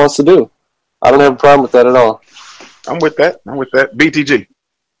that's what he wants to do. I don't have a problem with that at all. I'm with that. BTG.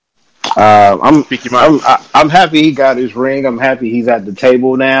 I'm happy he got his ring. I'm happy he's at the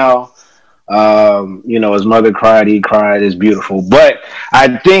table now. His mother cried. He cried. It's beautiful. But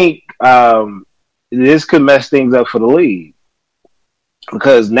I think this could mess things up for the league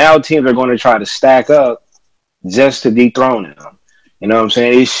because now teams are going to try to stack up just to dethrone him. You know what I'm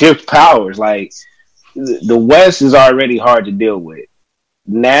saying? It shifts powers. Like the West is already hard to deal with.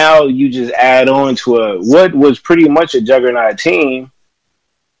 now you just add on to what was pretty much a juggernaut team.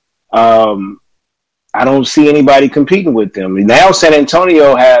 I don't see anybody competing with them. Now San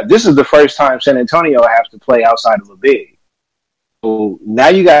Antonio this is the first time San Antonio has to play outside of a big. So now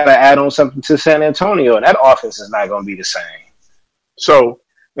you got to add on something to San Antonio, and that offense is not going to be the same. So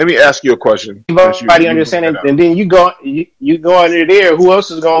let me ask you a question. Everybody understand it, and then you go under there. Who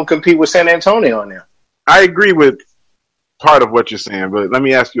else is going to compete with San Antonio now? I agree with part of what you're saying, but let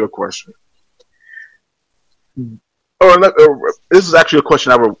me ask you a question. This is actually a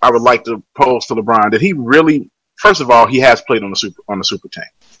question I would like to pose to LeBron. Did he really? First of all, he has played on the super team.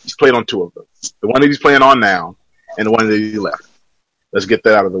 He's played on two of them. The one that he's playing on now, and the one that he left. Let's get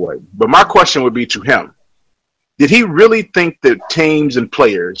that out of the way. But my question would be to him: did he really think that teams and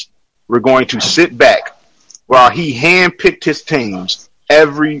players were going to sit back while he handpicked his teams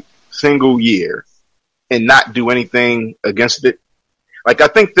every single year and not do anything against it? Like, I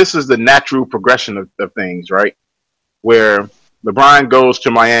think this is the natural progression of things, right? Where LeBron goes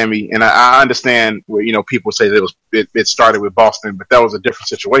to Miami, and I understand where, people say that it started with Boston, but that was a different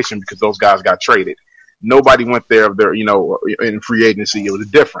situation because those guys got traded. Nobody went there, in free agency. It was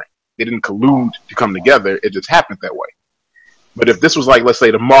different. They didn't collude to come together. It just happened that way. But if this was like, let's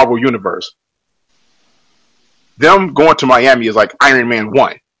say, the Marvel Universe, them going to Miami is like Iron Man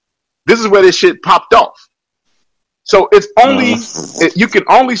 1. This is where this shit popped off. So it's only, you can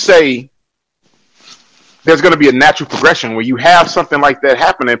only say there's going to be a natural progression where you have something like that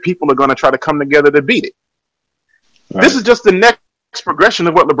happen and people are going to try to come together to beat it. Right. This is just the next progression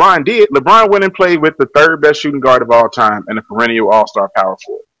of what LeBron did. LeBron went and played with the third best shooting guard of all time and a perennial all-star power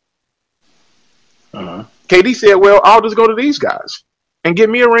forward. KD said, well, I'll just go to these guys and get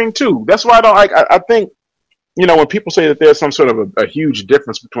me a ring too. That's why I think, when people say that there's some sort of a huge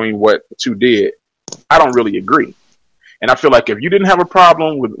difference between what the two did, I don't really agree. And I feel like if you didn't have a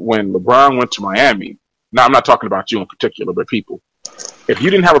problem with when LeBron went to Miami, now I'm not talking about you in particular, but people, if you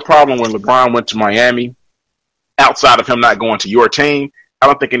didn't have a problem when LeBron went to Miami, outside of him not going to your team, I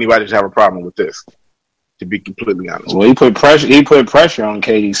don't think anybody should have a problem with this, to be completely honest. Well, he put pressure on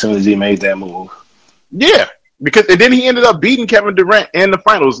KD as soon as he made that move. Yeah, and then he ended up beating Kevin Durant in the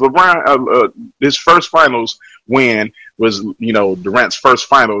finals. LeBron, his first finals win was, Durant's first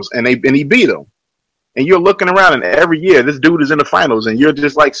finals, and he beat him. And you're looking around, and every year this dude is in the finals, and you're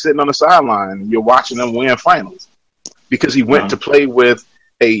just like sitting on the sideline, and you're watching them win finals because he went to play with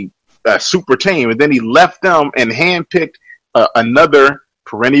a super team, and then he left them and handpicked another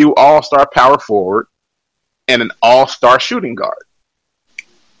perennial all-star power forward and an all-star shooting guard.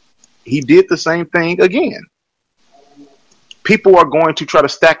 He did the same thing again. People are going to try to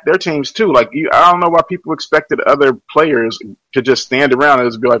stack their teams too. Like, I don't know why people expected other players to just stand around and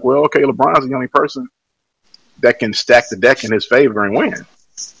just be like, well, okay, LeBron's the only person that can stack the deck in his favor and win.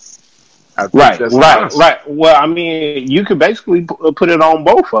 Right. Well, I mean, you could basically put it on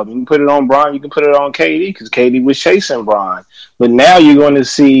both of them. You can put it on Bron, you can put it on KD, because KD was chasing Bron. But now you're going to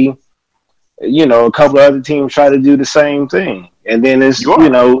see, a couple of other teams try to do the same thing. And then it's,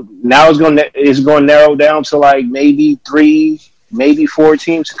 now it's going to narrow down to like maybe 3, maybe 4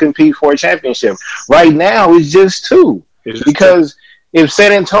 teams to compete for a championship. Right now, it's just 2. Because if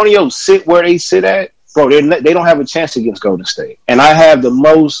San Antonio sit where they sit at, bro, they don't have a chance against Golden State. And I have the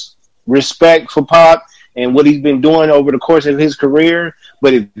most respect for Pop and what he's been doing over the course of his career.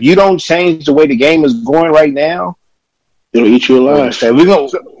 But if you don't change the way the game is going right now, it'll eat you alive.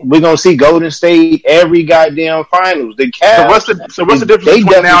 We're gonna see Golden State every goddamn finals. The Cavs. So what's the difference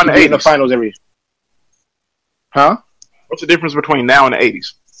between now and the 80s? The finals every. Huh? What's the difference between now and the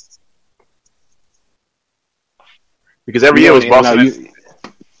 80s? Because every year was Boston.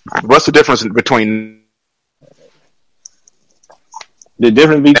 What's the difference between? The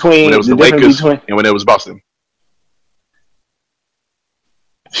difference between when it was the Lakers and when it was Boston.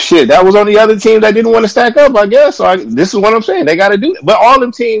 Shit, that was on the other teams that didn't want to stack up, I guess. So this is what I'm saying. They got to do it. But all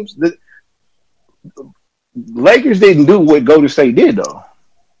them teams, the Lakers didn't do what Golden State did, though.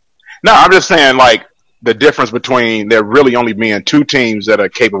 No, I'm just saying, like, the difference between there really only being 2 teams that are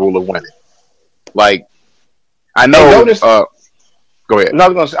capable of winning. Like, I know. Go ahead. No, I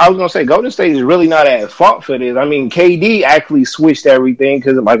was gonna say Golden State is really not at fault for this. I mean, KD actually switched everything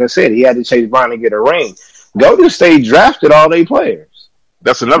because, like I said, he had to chase Bron to get a ring. Golden State drafted all their players.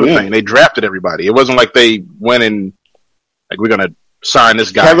 That's another thing. They drafted everybody. It wasn't like they went and like, we're gonna sign this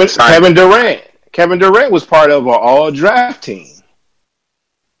guy. Kevin Durant. Kevin Durant was part of an all draft team.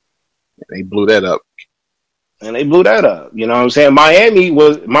 They blew that up. You know what I'm saying? Miami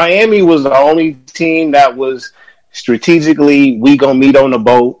was the only team that was strategically, we gonna meet on the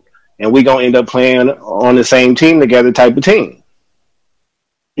boat and we gonna end up playing on the same team together type of team.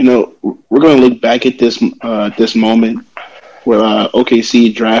 we're going to look back at this moment where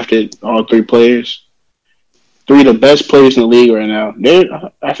OKC drafted all three players. Three of the best players in the league right now.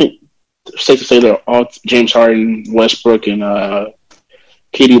 I think it's safe to say they're all James Harden, Westbrook, and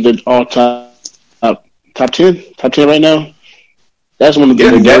KD. They're all top 10 right now. That's one of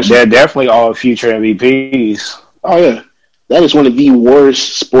the they're definitely all future MVPs. Oh yeah, that is one of the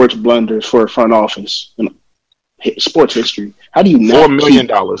worst sports blunders for a front office in sports history. How do you not $4 million?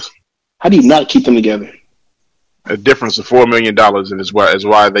 How do you not keep them together? A difference of $4 million, and is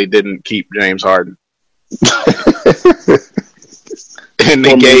why they didn't keep James Harden. And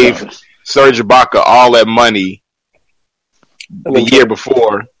they gave Serge Ibaka all that money the year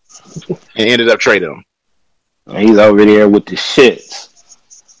before and ended up trading him. And he's over there with the shits.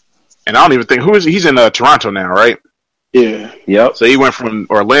 And I don't even think he's in Toronto now, right? Yeah. Yep. So he went from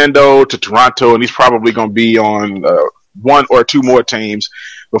Orlando to Toronto, and he's probably going to be on one or two more teams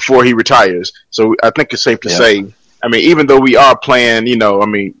before he retires. So I think it's safe to say, I mean, even though we are playing,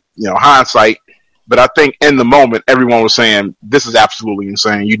 hindsight, but I think in the moment, everyone was saying, this is absolutely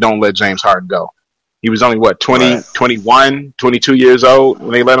insane. You don't let James Harden go. He was only, 21, 22 years old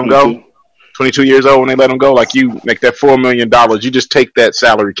when they let him go? 22 years old when they let him go? Like, you make that $4 million, you just take that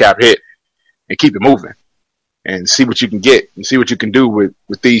salary cap hit and keep it moving and see what you can get and see what you can do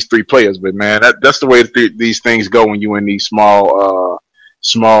with these three players. But, man, that's the way these things go when you're in these small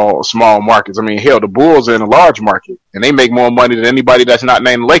markets. I mean, hell, the Bulls are in a large market, and they make more money than anybody that's not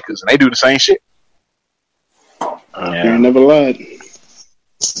named the Lakers, and they do the same shit. You never lied.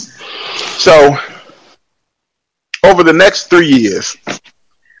 So, over the next 3 years,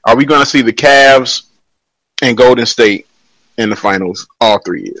 are we going to see the Cavs and Golden State in the finals all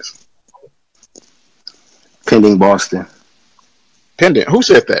 3 years? Pending Boston. Pending? Who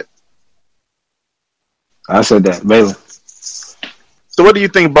said that? I said that, Baylor. So what do you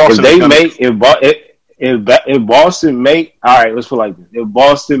think Boston? If Boston make, all right, let's put it like this: if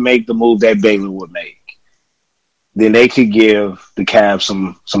Boston make the move that Baylor would make, then they could give the Cavs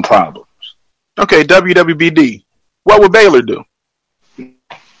some problems. Okay, WWBD. What would Baylor do?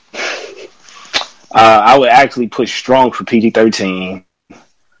 I would actually push strong for PG-13.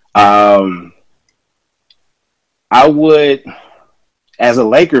 I would, as a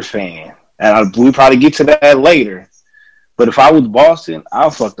Laker fan, and we'll probably get to that later, but if I was Boston,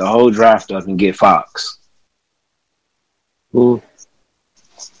 I'll fuck the whole draft up and get Fox. Ooh.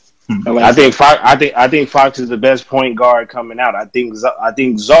 I think Fox is the best point guard coming out. I think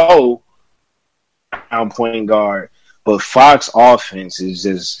Zoe on point guard, but Fox offense is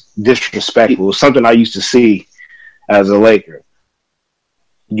just disrespectful. It's something I used to see as a Laker.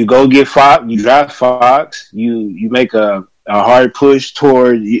 You go get Fox, you draft Fox, you make a hard push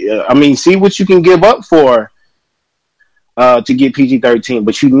toward. See what you can give up for to get PG-13,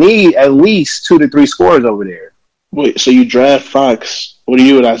 but you need at least 2 to 3 scores over there. Wait, so you draft Fox? What do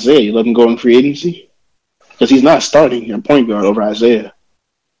you do with Isaiah? You let him go in free agency? Because he's not starting your point guard over Isaiah.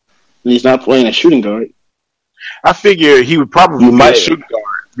 And he's not playing a shooting guard. I figure he would probably be a shooting guard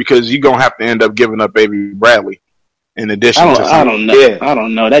because you're going to have to end up giving up Avery Bradley in addition to... I don't know. Yeah. I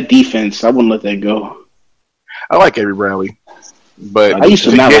don't know. That defense, I wouldn't let that go. I like Avery Bradley. But I used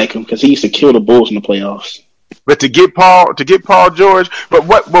to not like him because he used to kill the Bulls in the playoffs. But to get Paul George... But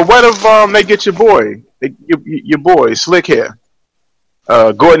what if they get your boy? Your boy, slick hair.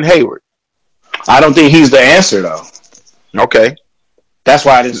 Gordon Hayward. I don't think he's the answer, though. Okay. That's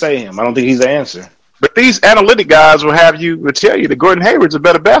why I didn't say him. I don't think he's the answer. But these analytic guys will tell you that Gordon Hayward's a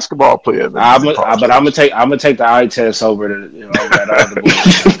better basketball player. I'm gonna take the eye test over that other boy.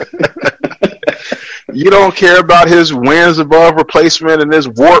 You don't care about his wins above replacement and his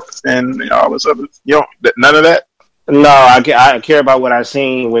warp and all this other. None of that. No, I care about what I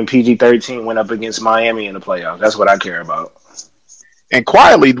seen when PG-13 went up against Miami in the playoffs. That's what I care about. And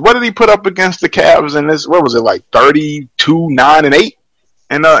quietly, what did he put up against the Cavs in this? What was it, like 32, 9, and 8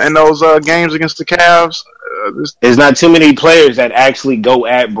 in those games against the Cavs? There's not too many players that actually go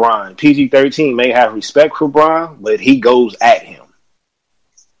at Bron. PG-13 may have respect for Bron, but he goes at him.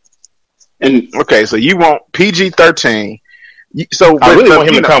 And okay, so you want PG-13. So I really want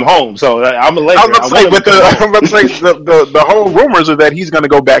him to come home. So I'm a Laker. I'm about to say the whole rumors are that he's going to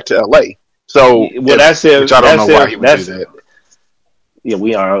go back to LA. So that's it. Which I don't know why he would do that. Yeah,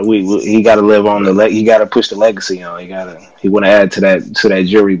 we are. He got to live on he got to push the legacy on. He want to add to that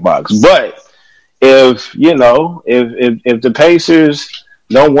jury box. But if the Pacers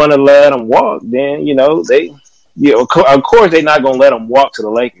don't want to let him walk, then of course they're not going to let him walk to the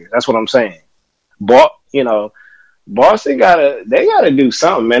Lakers. That's what I'm saying. But Boston gotta do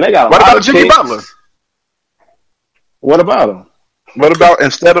something, man. They got. What about Jimmy Butler? What about him? What about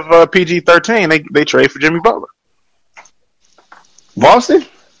instead of PG-13, they trade for Jimmy Butler? Boston?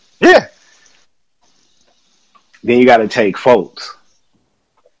 Yeah. Then you got to take Fultz.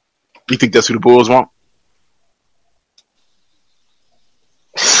 You think that's who the Bulls want?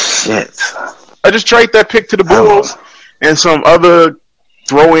 Shit. Or just trade that pick to the Bulls and some other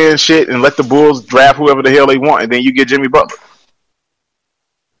throw-in shit and let the Bulls draft whoever the hell they want, and then you get Jimmy Butler.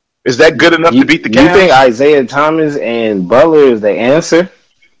 Is that good enough to beat the Cavs? You think Isaiah Thomas and Butler is the answer?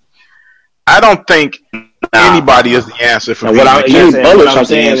 I don't think anybody is the answer for what I'm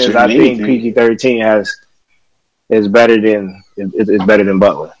saying is I think PG-13 is better than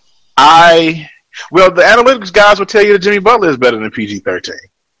Butler. The analytics guys will tell you that Jimmy Butler is better than PG-13.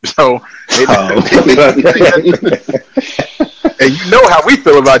 So, and you know how we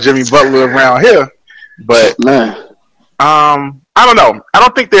feel about Jimmy Butler around here, but I don't know. I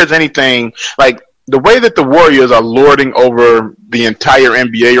don't think there's anything like the way that the Warriors are lording over the entire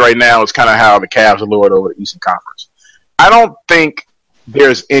NBA right now is kind of how the Cavs are lord over the Eastern Conference. I don't think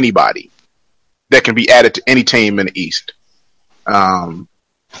there's anybody that can be added to any team in the East that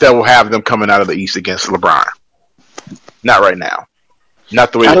will have them coming out of the East against LeBron. Not right now.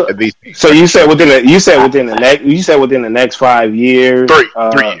 Not the way these. So you said within the next 5 years,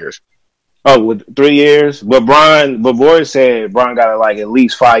 3 years. Oh, with 3 years, but Borys said Bron got at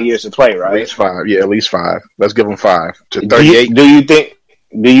least 5 years to play, right? At least 5, yeah, at least 5. Let's give him 5 to 38.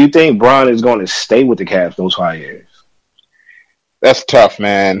 Do you think Bron is going to stay with the Cavs those 5 years? That's tough,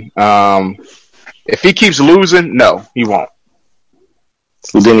 man. If he keeps losing, no, he won't.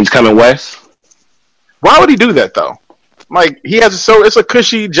 Well, then he's coming west. Why would he do that though? Like it's a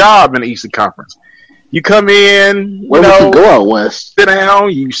cushy job in the Eastern Conference. You come in, where would you go out west? Sit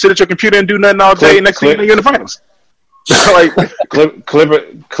down, you sit at your computer and do nothing all day. Next thing you're in the finals. Like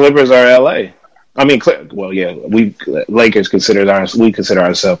Clippers are LA. I mean, Lakers consider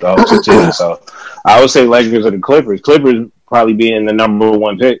ourselves the host too. So I would say Lakers are the Clippers. Clippers probably being the number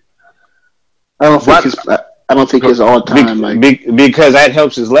 1 pick. I don't think his all time because that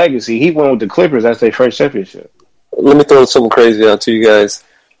helps his legacy. He went with the Clippers. That's their first championship. Let me throw something crazy out to you guys.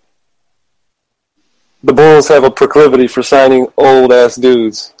 The Bulls have a proclivity for signing old ass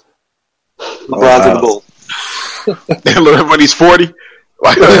dudes. LeBron to the Bulls. When he's 40,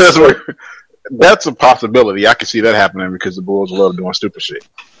 that's a possibility. I can see that happening because the Bulls love doing stupid shit.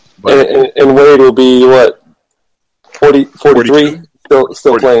 But, and Wade will be what? 43?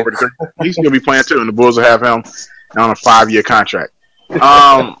 Still playing. 43. He's going to be playing too, and the Bulls will have him on a 5-year contract.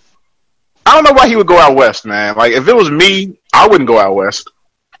 I don't know why he would go out west, man. Like, if it was me, I wouldn't go out west.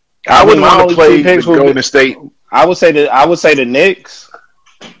 I wouldn't want to play with Golden State. I would say the Knicks.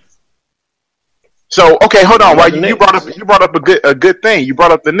 So, okay, hold on. You brought up a good thing. You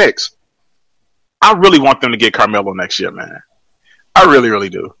brought up the Knicks. I really want them to get Carmelo next year, man. I really, really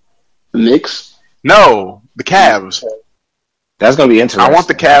do. The Knicks? No, the Cavs. That's going to be interesting. I want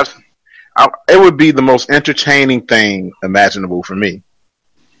the Cavs. It would be the most entertaining thing imaginable for me.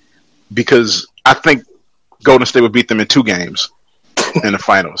 Because I think Golden State would beat them in 2 games in the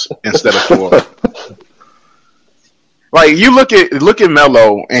finals instead of 4. Like, you look at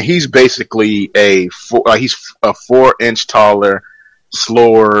Melo, and he's basically he's a 4-inch taller,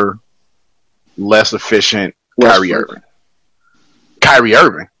 slower, less efficient Kyrie Irving. Kyrie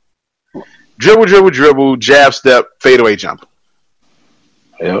Irving. Dribble, jab step, fadeaway jump.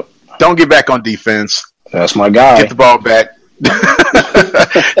 Yep. Don't get back on defense. That's my guy. Get the ball back.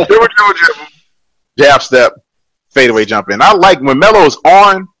 dribble, jab step, fadeaway jump in. I like when Melo's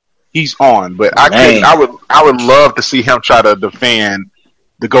on, he's on. But I would love to see him try to defend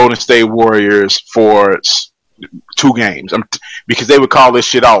the Golden State Warriors for 2 games because they would call this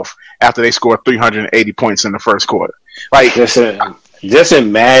shit off after they scored 380 points in the first quarter. Like, just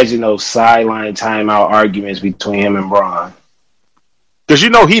imagine those sideline timeout arguments between him and Bron. Because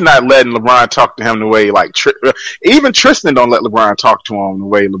he's not letting LeBron talk to him the way even Tristan don't let LeBron talk to him the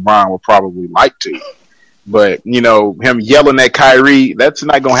way LeBron would probably like to. But him yelling at Kyrie, that's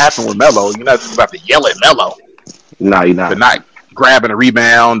not gonna happen with Melo. You're not about to yell at Melo. No, you're not. But not grabbing a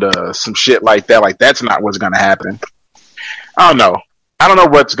rebound, some shit like that. Like, that's not what's gonna happen. I don't know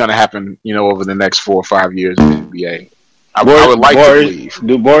what's gonna happen. Over the next 4 or 5 years in the NBA. I would like to believe.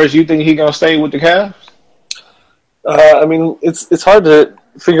 Do Borys, you think he gonna stay with the Cavs? I mean, it's hard to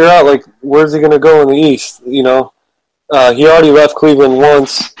figure out, like, where's he going to go in the East, He already left Cleveland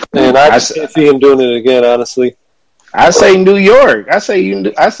once, and I just can't see him doing it again, honestly. I say New York. I say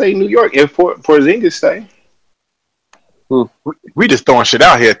New York if Porzingis stay. We just throwing shit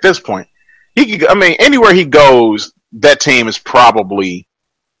out here at this point. Anywhere he goes, that team is probably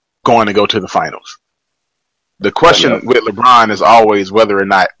going to go to the finals. The question with LeBron is always whether or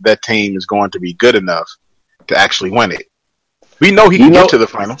not that team is going to be good enough to actually win it. We know he can get to the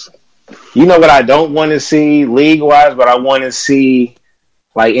finals. You know what I don't want to see league-wise, but I want to see,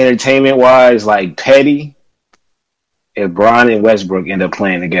 like, entertainment-wise, like, petty, if Bron and Westbrook end up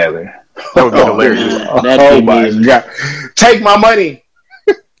playing together. That would be hilarious. Oh, my God. Take my money.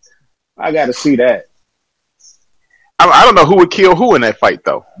 I got to see that. I don't know who would kill who in that fight,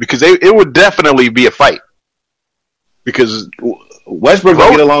 though, because it would definitely be a fight. Because Westbrook will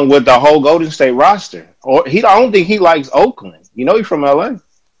get along with the whole Golden State roster. Or I don't think he likes Oakland. You know he's from LA.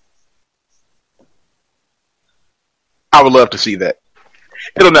 I would love to see that.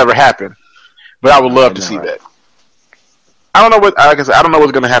 It'll never happen, but I would love to see that. I don't know what, like I said, I don't know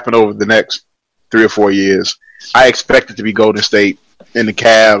what's going to happen over the next 3 or 4 years. I expect it to be Golden State and the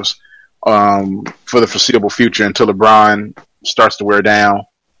Cavs for the foreseeable future until LeBron starts to wear down,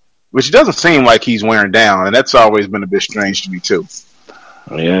 which doesn't seem like he's wearing down, and that's always been a bit strange to me too.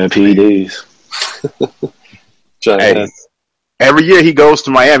 Yeah, PEDs. Hey, every year he goes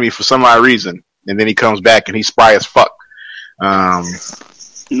to Miami for some odd reason, and then he comes back and he's spry as fuck. And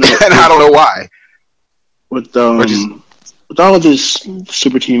I don't know why. With all of this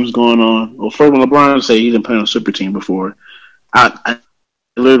super teams going on, well, first when LeBron said he didn't play on a super team before, I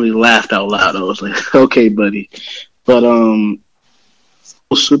literally laughed out loud. I was like, okay, buddy. But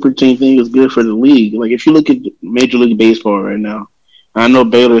super team thing is good for the league. Like if you look at Major League Baseball right now, I know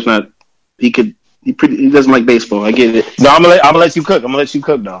Baylor's not. He doesn't like baseball. I get it. No, I'm gonna let you cook. I'm gonna let you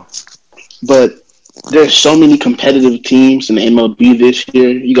cook though. But there's so many competitive teams in the MLB this year.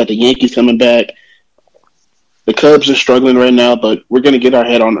 You got the Yankees coming back. The Cubs are struggling right now, but we're gonna get our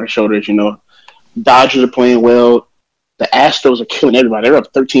head on our shoulders. You know, Dodgers are playing well. The Astros are killing everybody. They're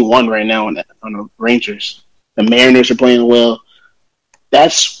up 13-1 right now on the Rangers. The Mariners are playing well.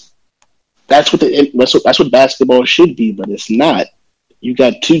 That's what basketball should be, but it's not. You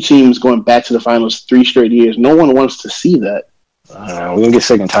got 2 teams going back to the finals 3 straight years. No one wants to see that. We're gonna get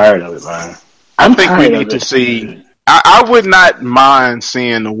sick and tired of it, man. I think we need to see. I would not mind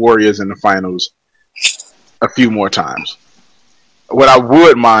seeing the Warriors in the finals a few more times. What I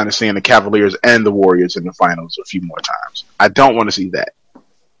would mind is seeing the Cavaliers and the Warriors in the finals a few more times. I don't want to see that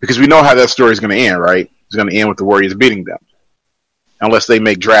because we know how that story is going to end, right? It's going to end with the Warriors beating them, unless they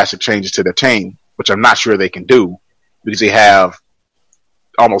make drastic changes to their team, which I'm not sure they can do because they have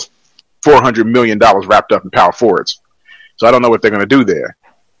almost $400 million wrapped up in power forwards. So I don't know what they're going to do there.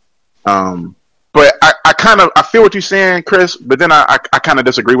 But I feel what you're saying, Chris, but then I kind of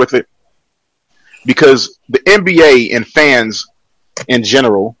disagree with it because the NBA and fans in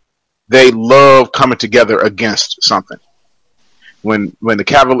general, they love coming together against something. When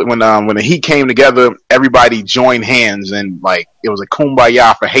the Heat came together, everybody joined hands and like it was a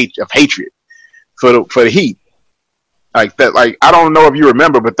kumbaya of hatred for the Heat. Like that, like I don't know if you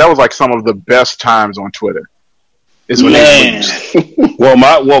remember, but that was like some of the best times on Twitter. Is when they lose.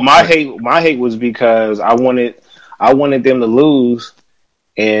 my hate was because I wanted them to lose,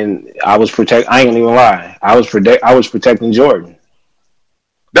 and I was I ain't gonna even lie. I was protecting Jordan.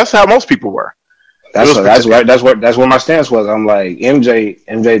 That's how most people were. That's what my stance was. I'm like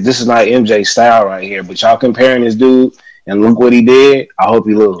MJ. This is not MJ style right here. But y'all comparing this dude and look what he did. I hope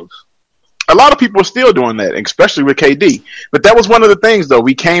he lose. A lot of people are still doing that, especially with KD. But that was one of the things, though.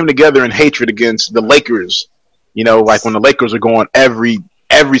 We came together in hatred against the Lakers. You know, like when the Lakers were going every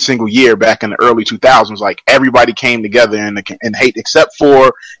single year back in the early 2000s, like everybody came together and hate, except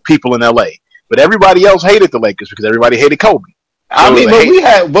for people in LA. But everybody else hated the Lakers because everybody hated Kobe. I mean,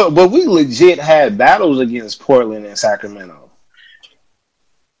 but we legit had battles against Portland and Sacramento.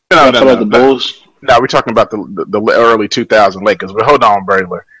 No. The Bulls. No, we're talking about the early 2000 Lakers. But hold on,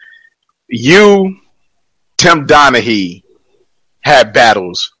 Braylor. You, Tim Donaghy, had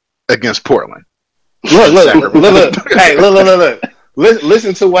battles against Portland. Look. Hey, look.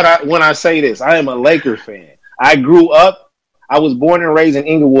 Listen to when I say this. I am a Laker fan. I grew up. I was born and raised in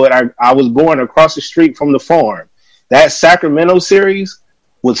Inglewood. I was born across the street from the farm. That Sacramento series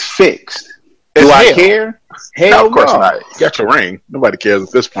was fixed. Do I care? Hell no, of course not. You got your ring. Nobody cares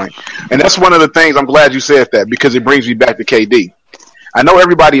at this point. And that's one of the things. I'm glad you said that because it brings me back to KD. I know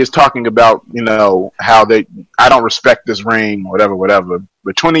everybody is talking about, you know, how I don't respect this ring, whatever.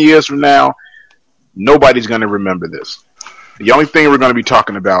 But 20 years from now, nobody's going to remember this. The only thing we're going to be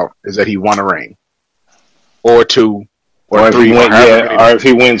talking about is that he won a ring, or 2, or 3, or if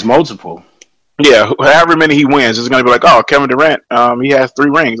he wins multiple. Yeah, however many he wins, it's going to be like, oh, Kevin Durant, he has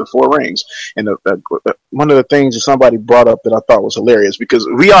 3 rings or 4 rings. And one of the things that somebody brought up that I thought was hilarious, because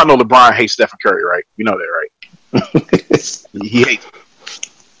we all know LeBron hates Stephen Curry, right? You know that, right? He hates him.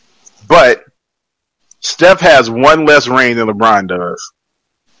 But Steph has one less ring than LeBron does,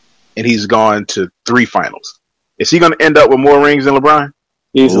 and he's gone to 3 finals. Is he going to end up with more rings than LeBron?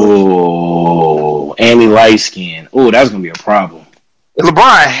 Oh, and he light skin. Oh, that's going to be a problem.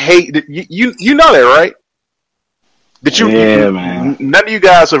 LeBron you know that, right? Man. None of you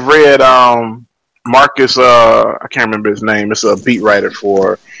guys have read Marcus. I can't remember his name. It's a beat writer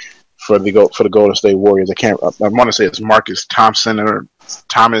for the Golden State Warriors. I want to say it's Marcus Thompson or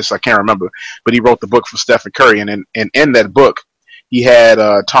Thomas. I can't remember, but he wrote the book for Stephen Curry, and in that book, he had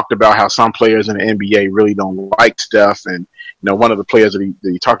talked about how some players in the NBA really don't like Steph, and one of the players that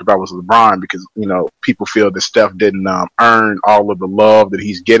he talked about was LeBron because people feel that Steph didn't earn all of the love that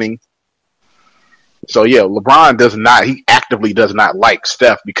he's getting. So yeah, LeBron does not. He actively does not like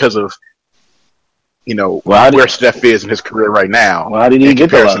Steph because of where Steph is in his career right now. Well, how did he get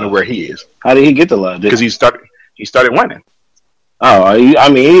the love? To where he is? How did he get the love? Because he started winning. Oh, I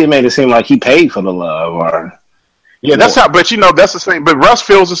mean, he made it seem like he paid for the love, or yeah, that's how. But that's the same. But Russ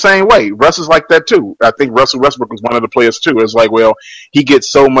feels the same way. Russ is like that too. I think Russell Westbrook is one of the players too. It's like, well, he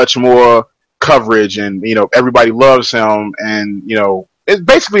gets so much more coverage, and everybody loves him, and it's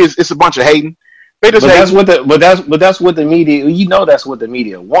basically it's a bunch of hating. That's what the media. That's what the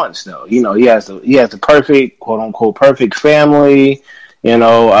media wants, though. He has the perfect, quote unquote, perfect family. And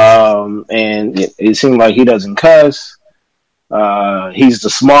it seems like he doesn't cuss. He's the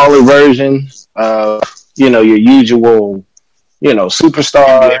smaller version of your usual superstar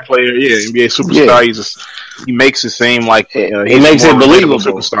NBA player. Yeah, NBA superstar. Yeah. He makes it seem like he makes it believable.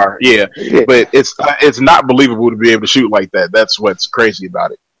 Superstar. Yeah, but it's not believable to be able to shoot like that. That's what's crazy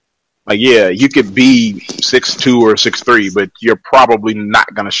about it. Like, yeah, you could be 6'2" or 6'3", but you're probably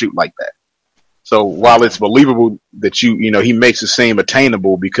not going to shoot like that. So while it's believable that he makes it seem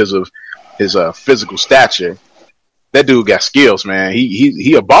attainable because of his physical stature, that dude got skills, man.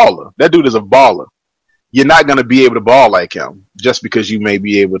 He a baller. That dude is a baller. You're not going to be able to ball like him just because you may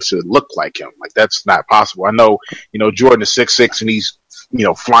be able to look like him. Like, that's not possible. I know, Jordan is 6'6", and he's,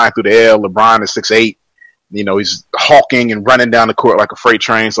 flying through the air. LeBron is 6'8". He's hawking and running down the court like a freight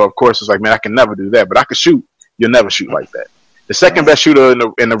train. So, of course, it's like, man, I can never do that. But I can shoot. You'll never shoot like that. The second best shooter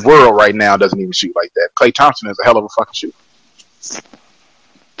in the world right now doesn't even shoot like that. Klay Thompson is a hell of a fucking shooter.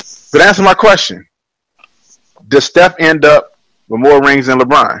 But answer my question. Does Steph end up with more rings than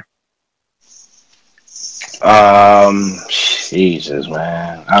LeBron? Jesus,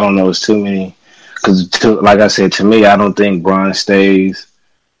 man. I don't know. It's too many. Because, like I said, to me, I don't think Bron stays.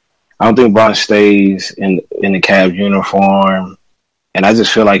 I don't think Bron stays in the Cavs uniform, and I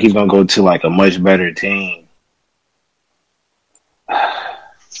just feel like he's gonna go to like a much better team. I'm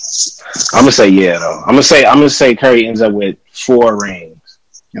gonna say yeah though. I'm gonna say Curry ends up with 4 rings,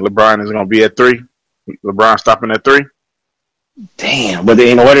 and LeBron is gonna be at 3. LeBron stopping at 3. Damn, but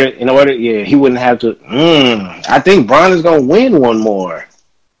in order, yeah, he wouldn't have to. I think Bron is gonna win one more.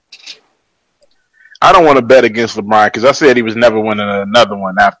 I don't want to bet against LeBron because I said he was never winning another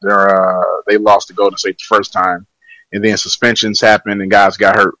one after they lost to Golden State the first time, and then suspensions happened and guys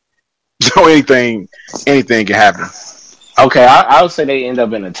got hurt. So anything can happen. Okay, I would say they end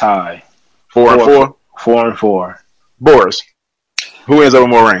up in a tie. 4-4. 4-4. Borys, who ends up with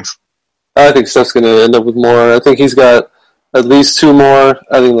more rings? I think Steph's going to end up with more. I think he's got at least 2 more.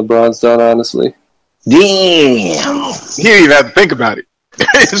 I think LeBron's done, honestly. Damn. You didn't even have to think about it.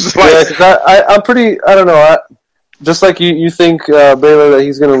 It's like, yeah, because I'm pretty. I don't know. Just like you think Baylor that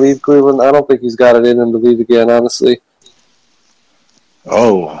he's going to leave Cleveland. I don't think he's got it in him to leave again. Honestly.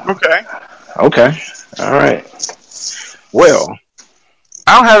 Oh. Okay. All right. Well,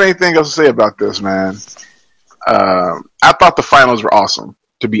 I don't have anything else to say about this, man. I thought the finals were awesome.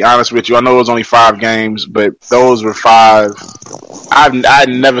 To be honest with you, I know it was only 5 games, but those were 5. I'd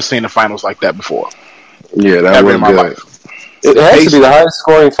never seen the finals like that before. Yeah, that was in my life. It has to be the highest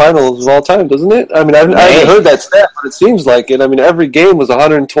scoring finals of all time, doesn't it? I mean, I haven't heard that stat, but it seems like it. I mean, every game was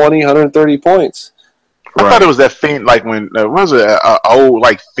 120, 130 points. I thought it was that like when what was it? Old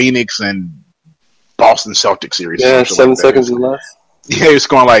like Phoenix and Boston Celtics series. Yeah, 7 seconds or less. Yeah, he was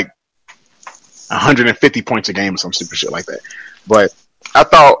scoring like 150 points a game or some stupid shit like that. But I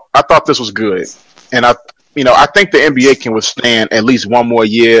thought this was good, and I think the NBA can withstand at least one more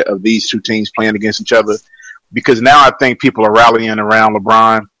year of these 2 teams playing against each other. Because now I think people are rallying around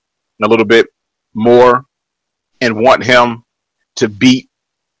LeBron a little bit more and want him to beat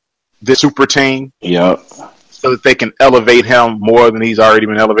this super team. Yep. So that they can elevate him more than he's already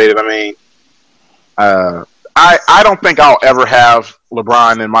been elevated. I mean, I don't think I'll ever have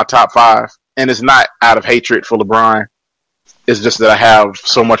LeBron in my top 5. And it's not out of hatred for LeBron. It's just that I have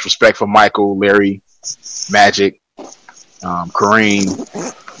so much respect for Michael, Larry, Magic, Kareem.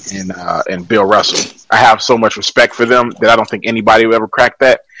 and Bill Russell. I have so much respect for them that I don't think anybody will ever crack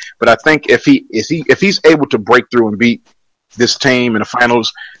that. But I think if he's able to break through and beat this team in the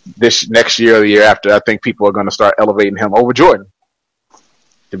finals this next year or the year after, I think people are going to start elevating him over Jordan.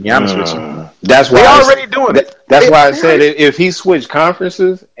 To be honest with you, that's why they're already doing it. That's why I said if he switched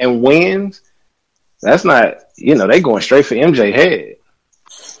conferences and wins, that's not, they going straight for MJ head.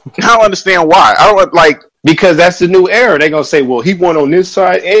 I don't understand why. I don't like, because that's the new era. They're gonna say, well, he won on this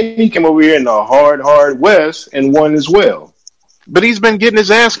side and he came over here in the hard West and won as well. But he's been getting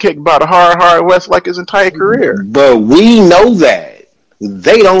his ass kicked by the hard West like his entire career. But we know that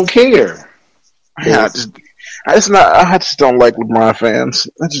they don't care. Yeah, I just don't like LeBron fans.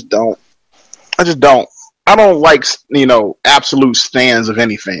 I just don't. I don't like, absolute stands of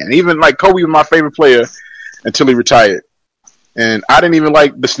any fan. Even like Kobe was my favorite player until he retired. And I didn't even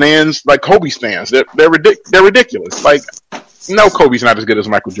like the stands, like Kobe stands. They're ridiculous. Like, no, Kobe's not as good as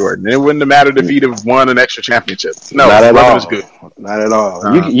Michael Jordan. It wouldn't have mattered if he'd have won an extra championship. No, not at all. As good. Not at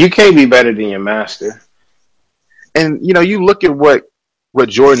all. You can't be better than your master. And you look at what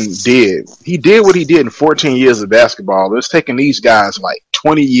Jordan did. He did what he did in 14 years of basketball. It's taken these guys like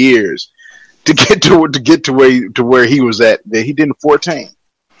 20 years to get to where he was at that he did in 14.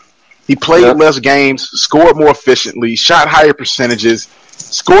 He played less games, scored more efficiently, shot higher percentages,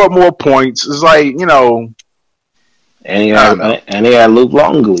 scored more points. It's like, and he had Luke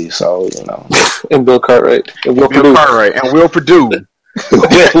Longley, so and Bill Cartwright, and Will Perdue.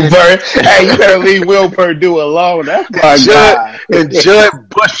 Hey, you better leave Will Perdue alone. That's my guy. And Judd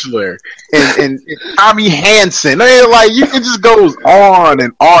Bushler and Tommy Hansen. It just goes on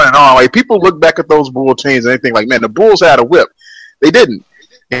and on and on. Like, people look back at those Bull teams and they think like, man, the Bulls had a whip. They didn't.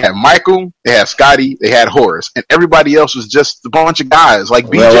 They had Michael, they had Scotty, they had Horace, and everybody else was just a bunch of guys like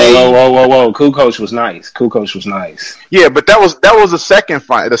BJ. Whoa! Kukoc was nice. Yeah, but that was the second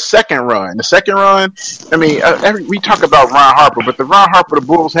run. The second run. I mean, we talk about Ron Harper, but the Ron Harper the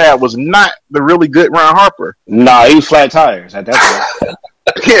Bulls had was not the really good Ron Harper. Nah, he was flat tires at that point.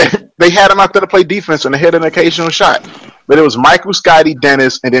 Yeah, they had him out there to play defense and to hit an occasional shot. But it was Michael, Scotty,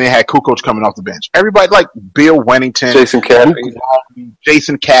 Dennis, and then they had Kukoc coming off the bench. Everybody like Bill Wennington,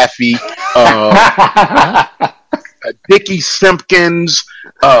 Jason Caffey, Dickie Simpkins,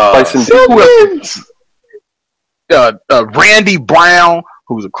 Randy Brown,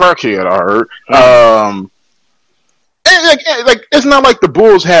 who's a crackhead, I heard. It's not like the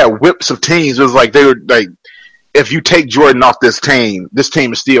Bulls had whips of teams. It was like they were like, if you take Jordan off this team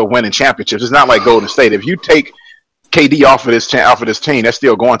is still winning championships. It's not like Golden State. If you take KD off of this team, they're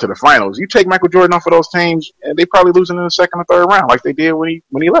still going to the finals. You take Michael Jordan off of those teams, and they probably losing in the second or third round, like they did when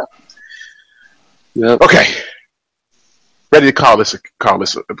he left. Yep. Okay, ready to call this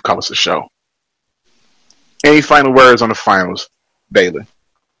a show. Any final words on the finals, Bailey?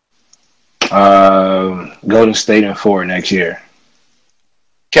 Golden State in 4 next year.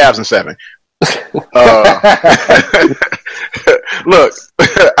 Cavs in 7. Look,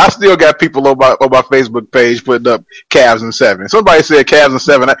 I still got people on my Facebook page putting up Cavs in 7. Somebody said Cavs in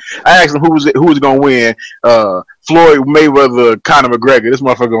 7. I asked them who was going to win. Floyd Mayweather, Conor McGregor. This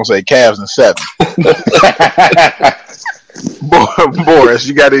motherfucker going to say Cavs in 7. Boris,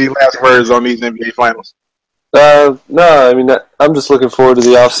 you got any last words on these NBA finals? No, I mean, I'm just looking forward to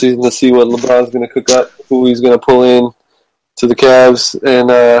the offseason to see what LeBron's going to cook up, who he's going to pull in to the Cavs,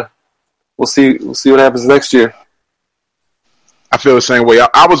 and we'll see what happens next year. I feel the same way.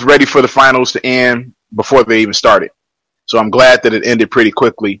 I was ready for the finals to end before they even started, so I'm glad that it ended pretty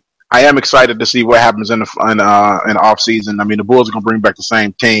quickly. I am excited to see what happens in the off season. I mean, the Bulls are going to bring back the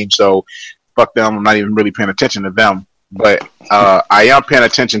same team, so fuck them. I'm not even really paying attention to them, but I am paying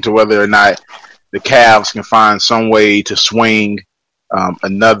attention to whether or not the Cavs can find some way to swing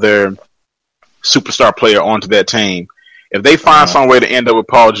another superstar player onto that team. If they find some way to end up with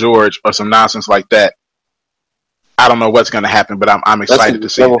Paul George or some nonsense like that, I don't know what's going to happen, but I'm excited to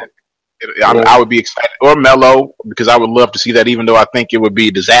see that. I would be excited. Or Melo, because I would love to see that, even though I think it would be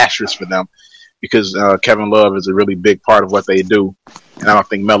disastrous for them, because Kevin Love is a really big part of what they do, and I don't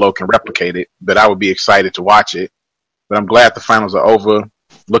think Melo can replicate it, but I would be excited to watch it. But I'm glad the finals are over.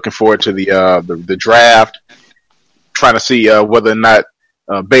 Looking forward to the draft, trying to see whether or not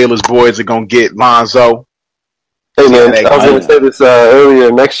Baylor's boys are going to get Lonzo. Hey man, I was going to say this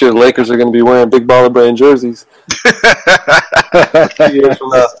earlier. Next year, the Lakers are going to be wearing Big Baller Brand jerseys. Years from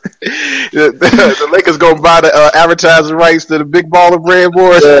now. The Lakers going to buy the advertising rights to the Big Baller Brand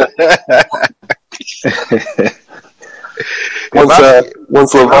boys. Yeah.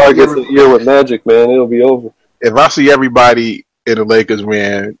 Once LeVar gets a year with Magic, man, it'll be over. If I see everybody in the Lakers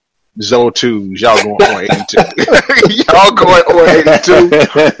wearing Zoe 2s. Y'all going on 8-2. Y'all going on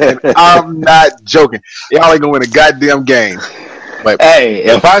 8-2. And I'm not joking. Y'all ain't gonna win a goddamn game. But hey,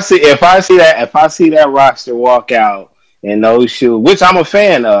 if I see that roster walk out in those shoes, which I'm a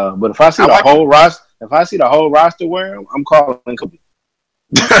fan of, but if I see the whole roster wear them, I'm calling Kobe.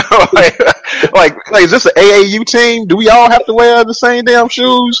 like, is this an AAU team? Do we all have to wear the same damn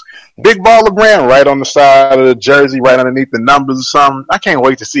shoes? Big baller brand right on the side of the jersey, right underneath the numbers or something. I can't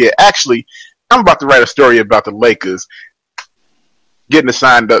wait to see it. Actually, I'm about to write a story about the Lakers getting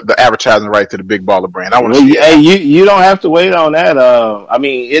assigned the advertising right to the big baller brand. I want to see it. Hey, you don't have to wait on that. I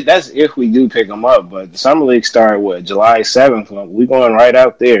mean, that's if we do pick them up. But the summer league start July 7th. We're going right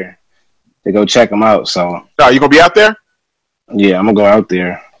out there to go check them out. So, you gonna be out there? Yeah, I'm gonna go out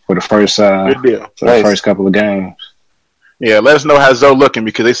there for the first good deal. For the first couple of games. Yeah, let us know how Zoe looking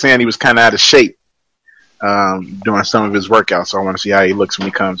because they're saying he was kind of out of shape during some of his workouts. So I want to see how he looks when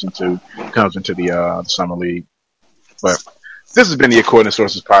he comes into the summer league. But this has been the According to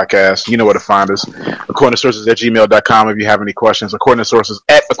Sources podcast. You know where to find us. According2Sources@gmail.com if you have any questions.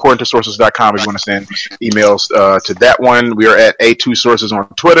 According2Sources@according2sources.com if you want to send emails to that one. We are at A2Sources on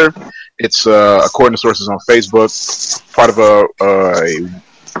Twitter. It's According to Sources on Facebook. Part of a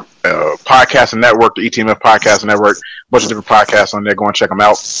podcast network, the ETMF podcast network. A bunch of different podcasts on there. Go and check them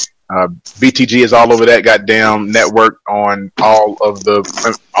out. BTG is all over that goddamn network on all of the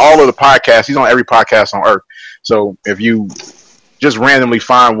podcasts. He's on every podcast on earth. So if you just randomly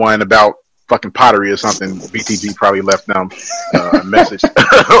find one about fucking pottery or something, BTG probably left them a message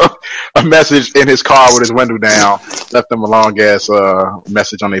in his car with his window down, left them a long ass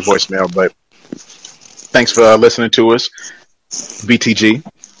message on their voicemail. But thanks for listening to us, BTG,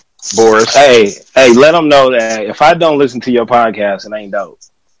 Borys. Hey, let them know that if I don't listen to your podcast, it ain't dope.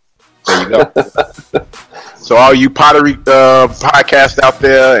 There you go. So all you pottery podcasts out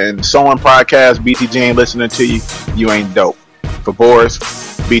there and sewing podcasts, BTG ain't listening to you. You ain't dope. For Borys,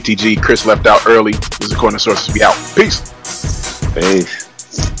 BTG, Chris left out early. This is According to Sources. We out. Peace. Peace.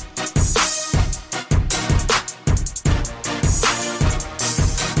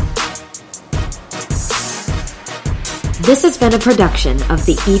 This has been a production of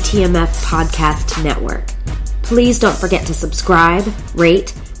the ETMF Podcast Network. Please don't forget to subscribe,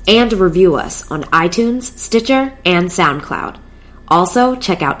 rate, and review us on iTunes, Stitcher, and SoundCloud. Also,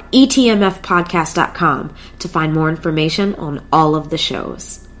 check out etmfpodcast.com to find more information on all of the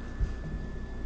shows.